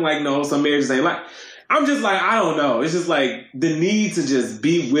other. And I'm like, no, some marriages ain't like. I'm just like, I don't know. It's just like the need to just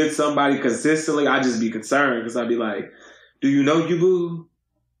be with somebody consistently. I just be concerned because I'd be like, do you know you, boo?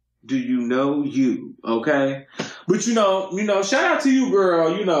 Do you know you? Okay. But you know, shout out to you,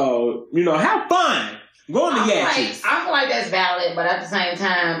 girl. You know, have fun. Go on the Yatches. I feel like that's valid, but at the same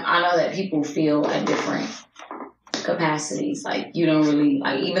time, I know that people feel at different capacities. Like, you don't really,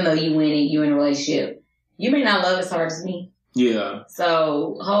 like, even though you in a relationship, you may not love as hard as me. Yeah.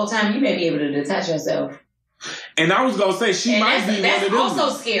 So, the whole time, you may be able to detach yourself. And I was going to say, she might be that's one of them.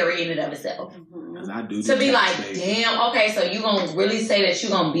 also scary in and of itself. I do to be like, damn, okay, so you going to really say that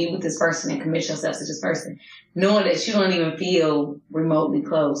you're going to be with this person and commit yourself to this person, knowing that you don't even feel remotely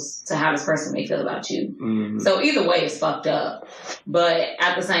close to how this person may feel about you. Mm-hmm. So either way, it's fucked up. But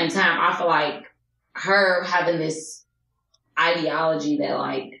at the same time, I feel like her having this ideology that,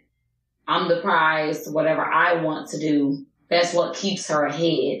 like, I'm the prize, whatever I want to do, that's what keeps her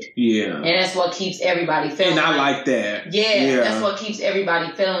ahead. Yeah. And that's what keeps everybody feeling. And I like that. Yeah, that's what keeps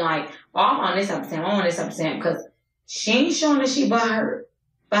everybody feeling like, oh, I'm on this type of Sam, I'm on this type of Sam, because she ain't showing that she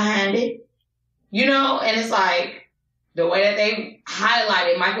behind it. You know? And it's like, the way that they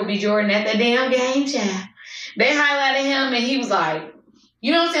highlighted Michael B. Jordan at the damn game, child. They highlighted him and he was like,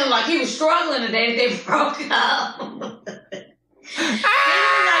 you know what I'm saying? Like, he was struggling the day that they broke up.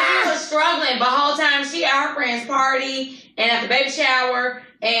 He was struggling, but the whole time she at her friend's party and at the baby shower,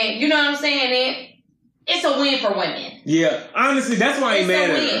 and you know what I'm saying? It's a win for women. Yeah, honestly, that's why I ain't mad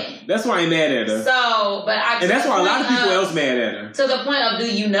at her. That's why I ain't mad at her. So, and that's why a lot of people else mad at her. To the point of, do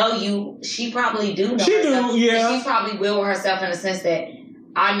you know you? She probably do know. She herself. do, yeah. She's probably will with herself in the sense that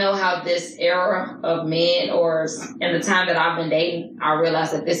I know how this era of men, or in the time that I've been dating, I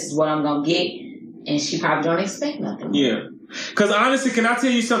realize that this is what I'm gonna get, and she probably don't expect nothing. Yeah. Because honestly, can I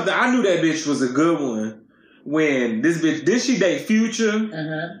tell you something? I knew that bitch was a good one when this bitch, did she date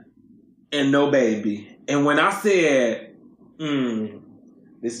Future and no baby? And when I said,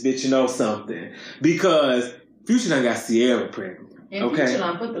 this bitch knows something. Because Future done got Sierra pregnant. And Future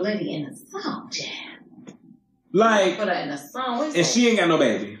done put the lady in a song, Chad. Like, put her in a song. And she ain't got no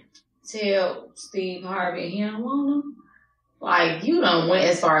baby. Tell Steve Harvey he don't want him. Like, you done went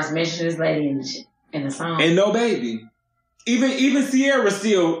as far as mentioning this lady in the song. And no baby. Even Sierra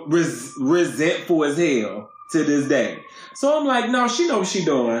still resentful as hell to this day. So I'm like, no, she know what she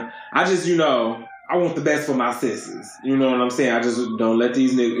doing. I just, I want the best for my sisters. You know what I'm saying? I just don't let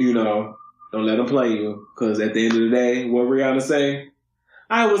these niggas, don't let them play you. Because at the end of the day, what Rihanna say?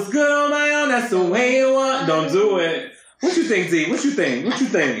 I was good on my own. That's the way you want. Don't do it. What you think, Z? What you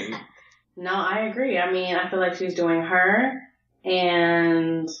think? No, I agree. I mean, I feel like she's doing her.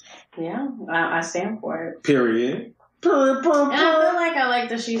 And, yeah, I stand for it. Period. And I like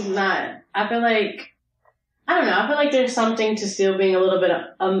that she's not. I feel like, I don't know. I feel like there's something to still being a little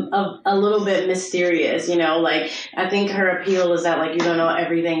bit mysterious, Like, I think her appeal is that, like, you don't know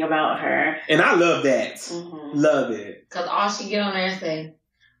everything about her. And I love that. Mm-hmm. Love it. Because all she get on there and say,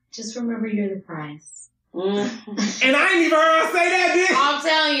 just remember you're the prize. Mm-hmm. And I ain't even heard her say that, bitch. I'm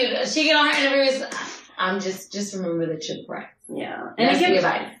telling you, she get on her interviews. I'm just remember that you're the prize. Yeah, and it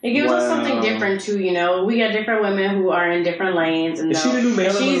gives us something different too. You know, we got different women who are in different lanes. And is she the new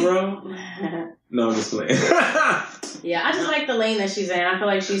Marilyn Monroe? No, I'm just playing. Yeah, I just like the lane that she's in. I feel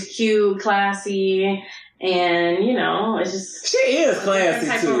like she's cute, classy, and you know, it's just she is classy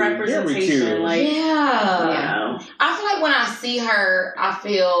type too. of representation. Very cute. Like, yeah. I feel like when I see her, I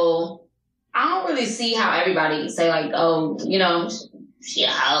don't really see how everybody say like, oh, you know, she a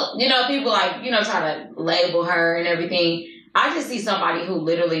hoe. You know, people like, you know, try to label her and everything. I just see somebody who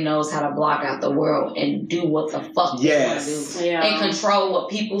literally knows how to block out the world and do what the fuck they want to do. Yeah. And control what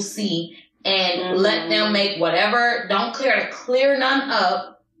people see and let them make whatever, don't clear none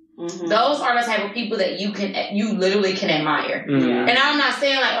up. Mm-hmm. Those are the type of people that you literally can admire. Mm-hmm. And I'm not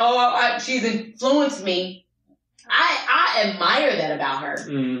saying like, she's influenced me. I admire that about her.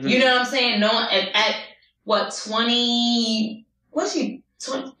 Mm-hmm. You know what I'm saying? No, at what, 20, what's she,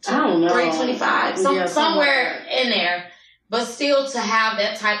 20, I don't know. 25, somewhere in there. But still to have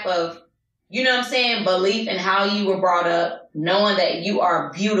that type of, you know what I'm saying, belief in how you were brought up, knowing that you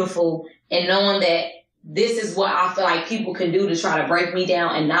are beautiful and knowing that this is what I feel like people can do to try to break me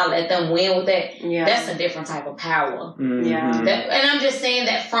down and not let them win with that. Yeah. That's a different type of power. Mm-hmm. Yeah. And I'm just saying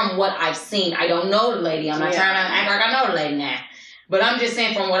that from what I've seen. I don't know the lady. I'm not trying to act like I know the lady now. But I'm just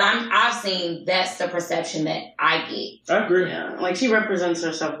saying from what I've seen, that's the perception that I get. I agree. Yeah. Like she represents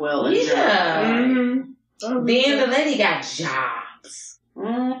herself well. Yeah. Mm-hmm. Then the lady got jobs.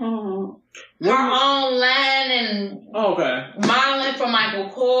 Mm-hmm. Her own line and modeling for Michael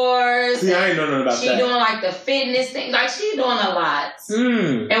Kors. See, I ain't know nothing about that. She doing like the fitness thing. Like she doing a lot.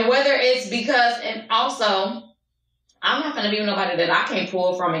 And whether it's because, and also, I'm not going to be nobody that I can't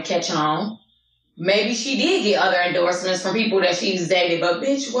pull from and catch on. Maybe she did get other endorsements from people that she's dated, but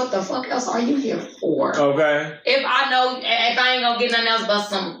bitch, what the fuck else are you here for? Okay. If I ain't gonna get nothing else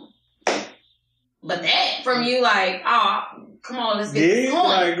but that from you, like, oh, come on, let's get this coin.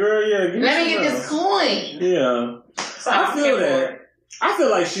 Like, girl, let me get this coin. Yeah. So I feel that. I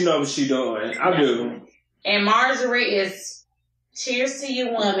feel like she knows what she's doing. I do. And Marjorie is, cheers to you,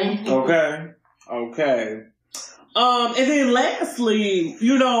 woman. Okay. And then lastly,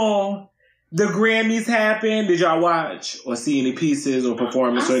 you know, the Grammys happened. Did y'all watch or see any pieces or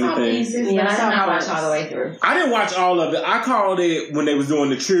performance or anything? I saw pieces, but I did not watch all the way through. I didn't watch all of it. I called it when they was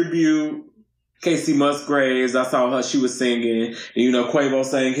doing the tribute. Casey Musgraves, I saw her, she was singing. And, you know, Quavo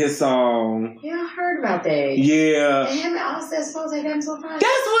sang his song. Yeah, I heard about that. Yeah. And him and Offset supposed to got into a fight.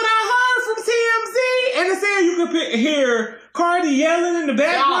 That's what I heard from TMZ. And it said you could hear Cardi yelling in the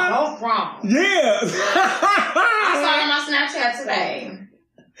background. Y'all both wrong. Yeah. I saw it on my Snapchat today.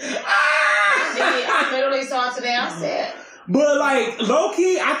 I literally saw it today. I said. But, like,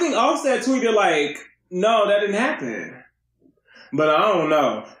 low-key, I think Offset tweeted, like, no, that didn't happen. But I don't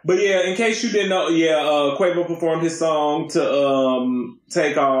know. But yeah, in case you didn't know, Quavo performed his song to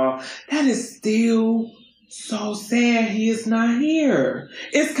Take Off. That is still so sad he is not here.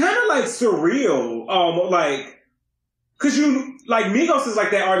 It's kind of like surreal. Cause Migos is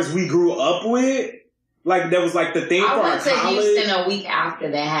like that artist we grew up with. Like that was like the thing for our college. I went to Houston a week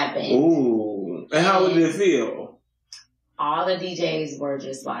after that happened. Ooh. And how did it feel? All the DJs were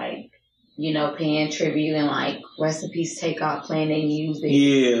just like, you know, paying tribute and like recipes take off, playing their music.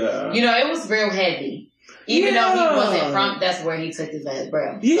 Yeah. You know, it was real heavy. Even though he wasn't from, that's where he took his last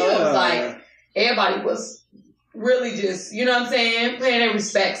breath. Yeah. So it was like, everybody was really just, you know what I'm saying, paying their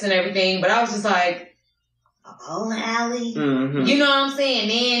respects and everything. But I was just like, a bowling alley? Mm-hmm. You know what I'm saying?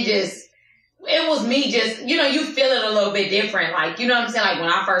 Then just, it was me just, you know, you feel it a little bit different. Like, you know what I'm saying? Like when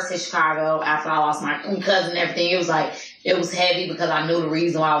I first hit Chicago, after I lost my cousin and everything, it was like, it was heavy because I knew the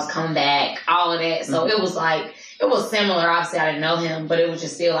reason why I was coming back, all of that. So it was like, it was similar. Obviously, I didn't know him, but it was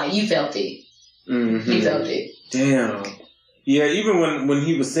just still like, you felt it. Mm-hmm. You felt it. Damn. Yeah, even when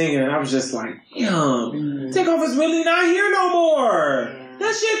he was singing, I was just like, damn, Take Off is really not here no more. Yeah.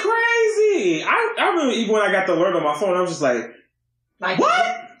 That shit crazy. I remember even when I got the alert on my phone, I was just like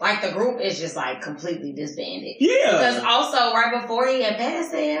what? Like the group is just like completely disbanded. Yeah. Because also right before he had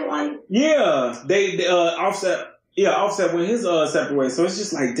passed, they had like... Yeah, they Offset went his separate way. So it's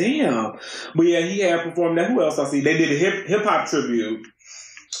just like, damn. But yeah, he had performed that. Who else I see? They did a hip hop tribute.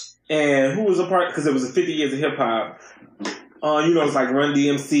 And who was a part? Because it was 50 years of hip hop. You know, it's like Run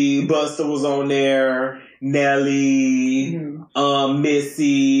DMC, Busta was on there, Nelly,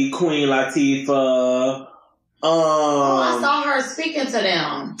 Missy, Queen Latifah. I saw her speaking to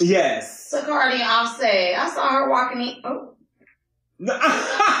them. Yes. To Cardi and Offset. I saw her walking in. Oh.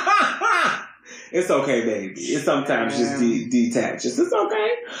 It's okay, baby. It sometimes just detaches. It's okay.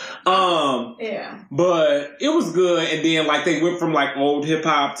 Yeah. But it was good. And then, like, they went from, like, old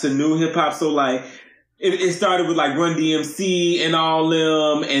hip-hop to new hip-hop. So, like, it started with, like, Run DMC and all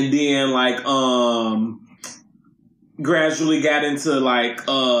them. And then, like, gradually got into, like,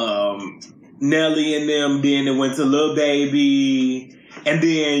 Nelly and them. Then it went to Lil Baby. And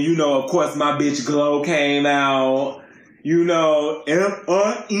then, you know, of course, my bitch Glow came out. You know,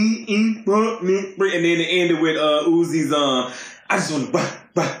 F-R-E-E, and then it ended with Uzi's I just want to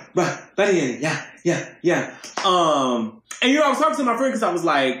let it in, yeah. And you know, I was talking to my friend because I was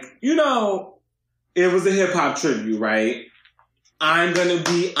like, you know, it was a hip hop tribute, right? I'm gonna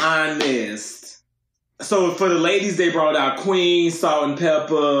be honest. So for the ladies, they brought out Queen, Salt and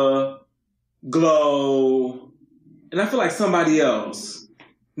Pepper, Glow, and I feel like somebody else.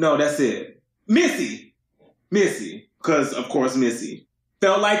 No, that's it. Missy. Because, of course, Missy.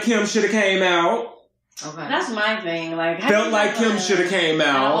 Felt like Kim should have came out. Okay. That's my thing. Like, felt like Kim should have came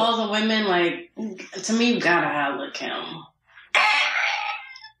out. All the women, like, to me, you gotta have with Kim.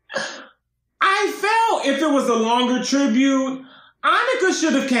 I felt if it was a longer tribute, Annika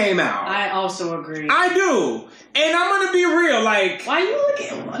should have came out. I also agree. I do. And I'm going to be real. Like, why you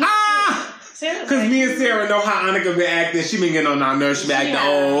looking? Because me and Sarah know how Annika been acting. She been getting on our nerves. She been acting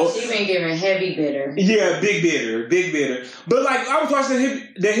old. She been giving heavy bitter. Yeah, big bitter. But like, I was watching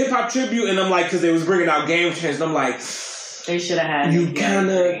the hip hop tribute, and I'm like, because they was bringing out Game Changers, and I'm like, they should have had. You kind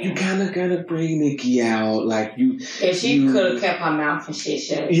of gonna bring Nikki out, like you. If she could have kept her mouth and shit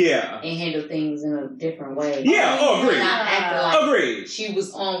shut. Yeah. And handled things in a different way. Yeah. Agreed. Not acting like agreed. She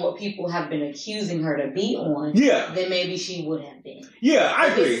was on what people have been accusing her to be on. Yeah. Then maybe she would have been. Yeah, I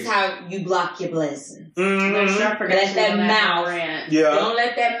agree. This is how you block your blessings. Mm-hmm. Let that mouth. Yeah. Don't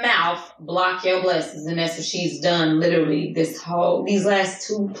let that mouth block your blessings, and that's what she's done. Literally, these last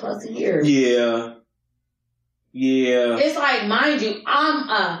 2+ years. Yeah. Yeah. It's like, mind you, I'm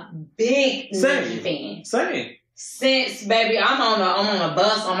a big Nicki fan. Same. Since, baby, I'm on a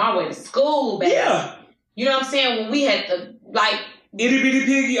bus on my way to school, baby. Yeah. You know what I'm saying? When we had to, like, Itty Bitty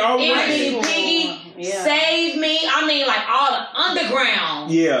Piggy, all right. Itty Bitty Piggy, Save Me. I mean, like, all the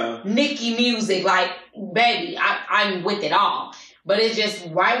underground Nicki music. Like, baby, I'm with it all. But it's just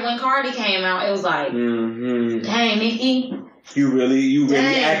right when Cardi came out, it was like, dang, Nicki. You really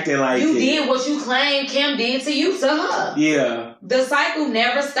acting like you it. did what you claimed Kim did to you to her. Yeah. The cycle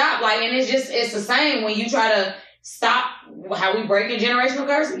never stopped. Like, and it's the same when you try to stop how we breaking generational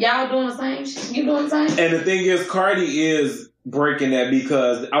curse. Y'all doing the same shit. You doing the same? And the thing is, Cardi is breaking that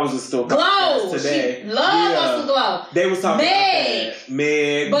because I was just still Glow today. She loved us some Glow. They was talking Meg. about that.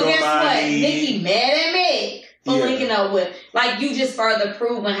 Meg. But guess what? Normani. Nicki mad at Meg for linking up with. Like, you just further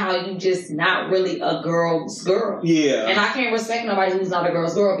proving how you just not really a girl's girl. Yeah. And I can't respect nobody who's not a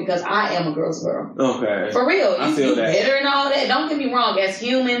girl's girl because I am a girl's girl. Okay. For real. I feel that. Bitter and all that. Don't get me wrong. As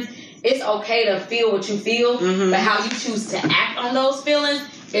humans, it's okay to feel what you feel, but how you choose to act on those feelings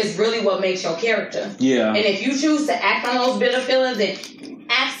is really what makes your character. Yeah. And if you choose to act on those bitter feelings, then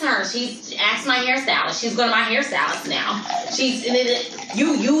ask her. Ask my hairstylist. She's going to my hairstylist now.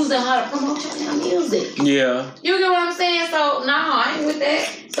 You using her to promote your damn music. Yeah. You get what I'm saying? So, no, I ain't with that.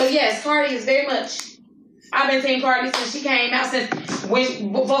 So, yes, Cardi is very much... I've been seeing Cardi since she came out,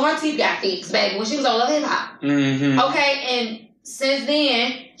 before her teeth got fixed, baby, when she was on Love Hip Hop. Mm-hmm. Okay, and since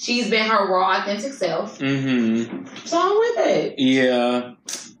then, she's been her raw, authentic self. Mm-hmm. So I'm with it. Yeah.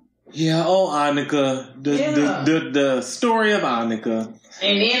 Yeah, Annika. The story of Annika.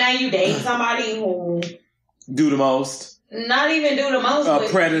 And then now you date somebody who... Do the most. Not even do the most. A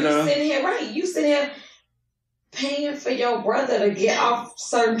predator. You sitting here paying for your brother to get off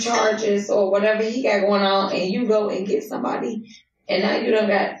certain charges or whatever he got going on, and you go and get somebody, and now you done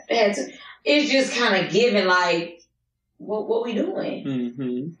had to... It's just kind of giving, like... What we doing?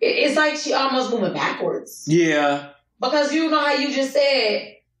 Mm-hmm. It's like she almost moving backwards. Yeah. Because you know how you just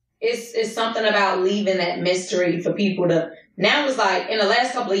said, it's something about leaving that mystery for people to... Now it's like, in the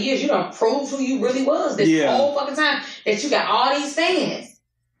last couple of years, you done proved who you really was this whole fucking time. That you got all these fans.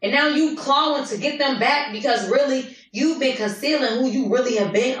 And now you clawing to get them back because really, you've been concealing who you really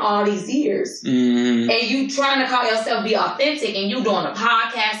have been all these years. Mm-hmm. And you trying to call yourself be authentic, and you doing a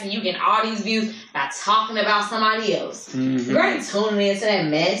podcast and you getting all these views by talking about somebody else. Mm-hmm. Girl ain't tuning into that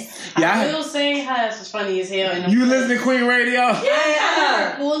mess. Yeah, I will say how it's funny as hell. And you listen to Queen Radio? Yeah,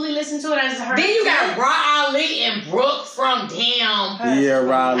 I fully listen to it. I just heard. Then you got Ra Ali and Brooke from Damn. Yeah,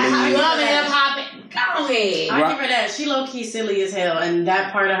 Ra Ali. I love hip hop. Go ahead. I give her that. She low key silly as hell, and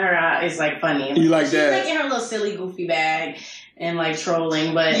that part of her is like funny. You like she's that? She's making her little silly goofy bag and like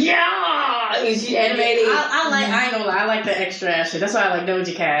trolling, but is she animated? I ain't gonna lie. I like the extra ass shit. That's why I like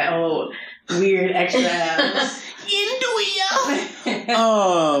Doja Cat. Oh, weird extra abs.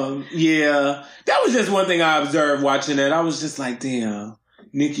 Yeah. That was just one thing I observed watching that. I was just like, damn,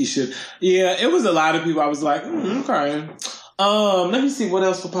 Nikki should. Yeah, it was a lot of people. I was like, okay. Let me see what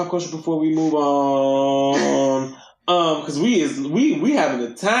else for pop culture before we move on. Because we having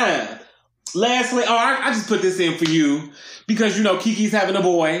a time. Lastly, I just put this in for you because you know Kiki's having a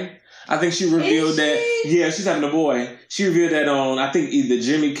boy. I think she revealed that. Yeah, she's having a boy. She revealed that on I think either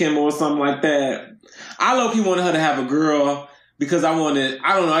Jimmy Kimmel or something like that. I low-key wanted her to have a girl because I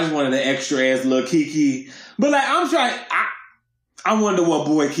just wanted an extra ass little Kiki. But like I wonder what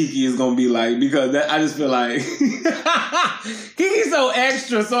boy Kiki is gonna be like because I just feel like Kiki's so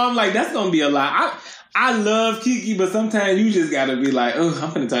extra, so I'm like that's gonna be a lot. I love Kiki, but sometimes you just gotta be like, oh,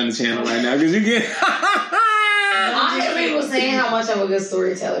 I'm gonna turn the channel right now because you get. I hear people saying how much of a good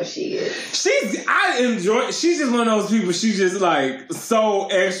storyteller she is. She's just one of those people. She's just like so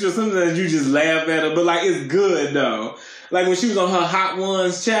extra. Sometimes you just laugh at her, but like it's good though. Like when she was on her Hot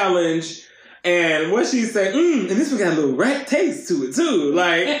Ones challenge. And what she said, and this one got a little rat taste to it too.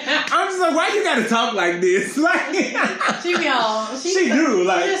 Like, I'm just like, why you gotta talk like this? Like, she be all, she do.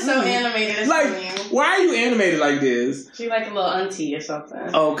 Like, she's just so animated. Like, why are you animated like this? She like a little auntie or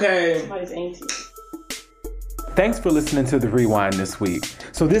something. Okay. Somebody's auntie. Thanks for listening to The Rewind this week.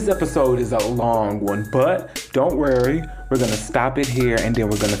 So this episode is a long one, but don't worry, we're gonna stop it here and then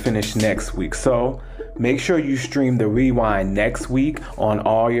we're gonna finish next week. So make sure you stream The Rewind next week on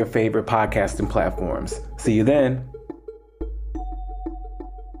all your favorite podcasting platforms. See you then.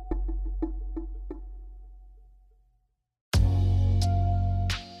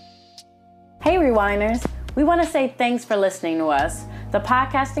 Hey Rewinders, we want to say thanks for listening to us. The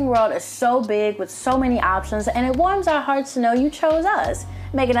podcasting world is so big with so many options, and it warms our hearts to know you chose us,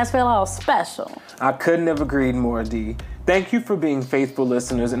 making us feel all special. I couldn't have agreed more, D. Thank you for being faithful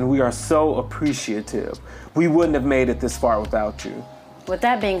listeners, and we are so appreciative. We wouldn't have made it this far without you. With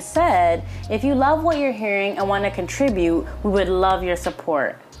that being said, if you love what you're hearing and want to contribute, we would love your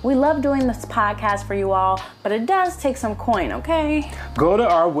support. We love doing this podcast for you all, but it does take some coin, okay? Go to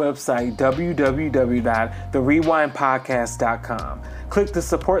our website, www.therewindpodcast.com. Click the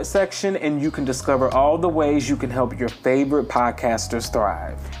support section and you can discover all the ways you can help your favorite podcasters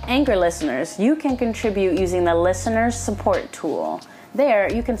thrive. Anchor listeners, you can contribute using the listeners support tool.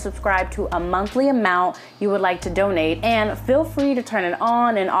 There, you can subscribe to a monthly amount you would like to donate and feel free to turn it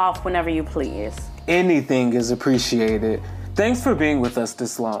on and off whenever you please. Anything is appreciated. Thanks for being with us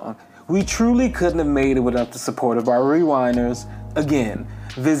this long. We truly couldn't have made it without the support of our rewinders. Again,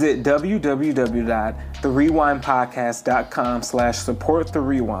 visit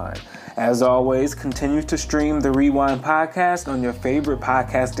www.therewindpodcast.com/support-the-rewind. As always, continue to stream The Rewind Podcast on your favorite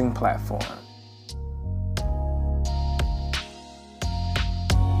podcasting platform.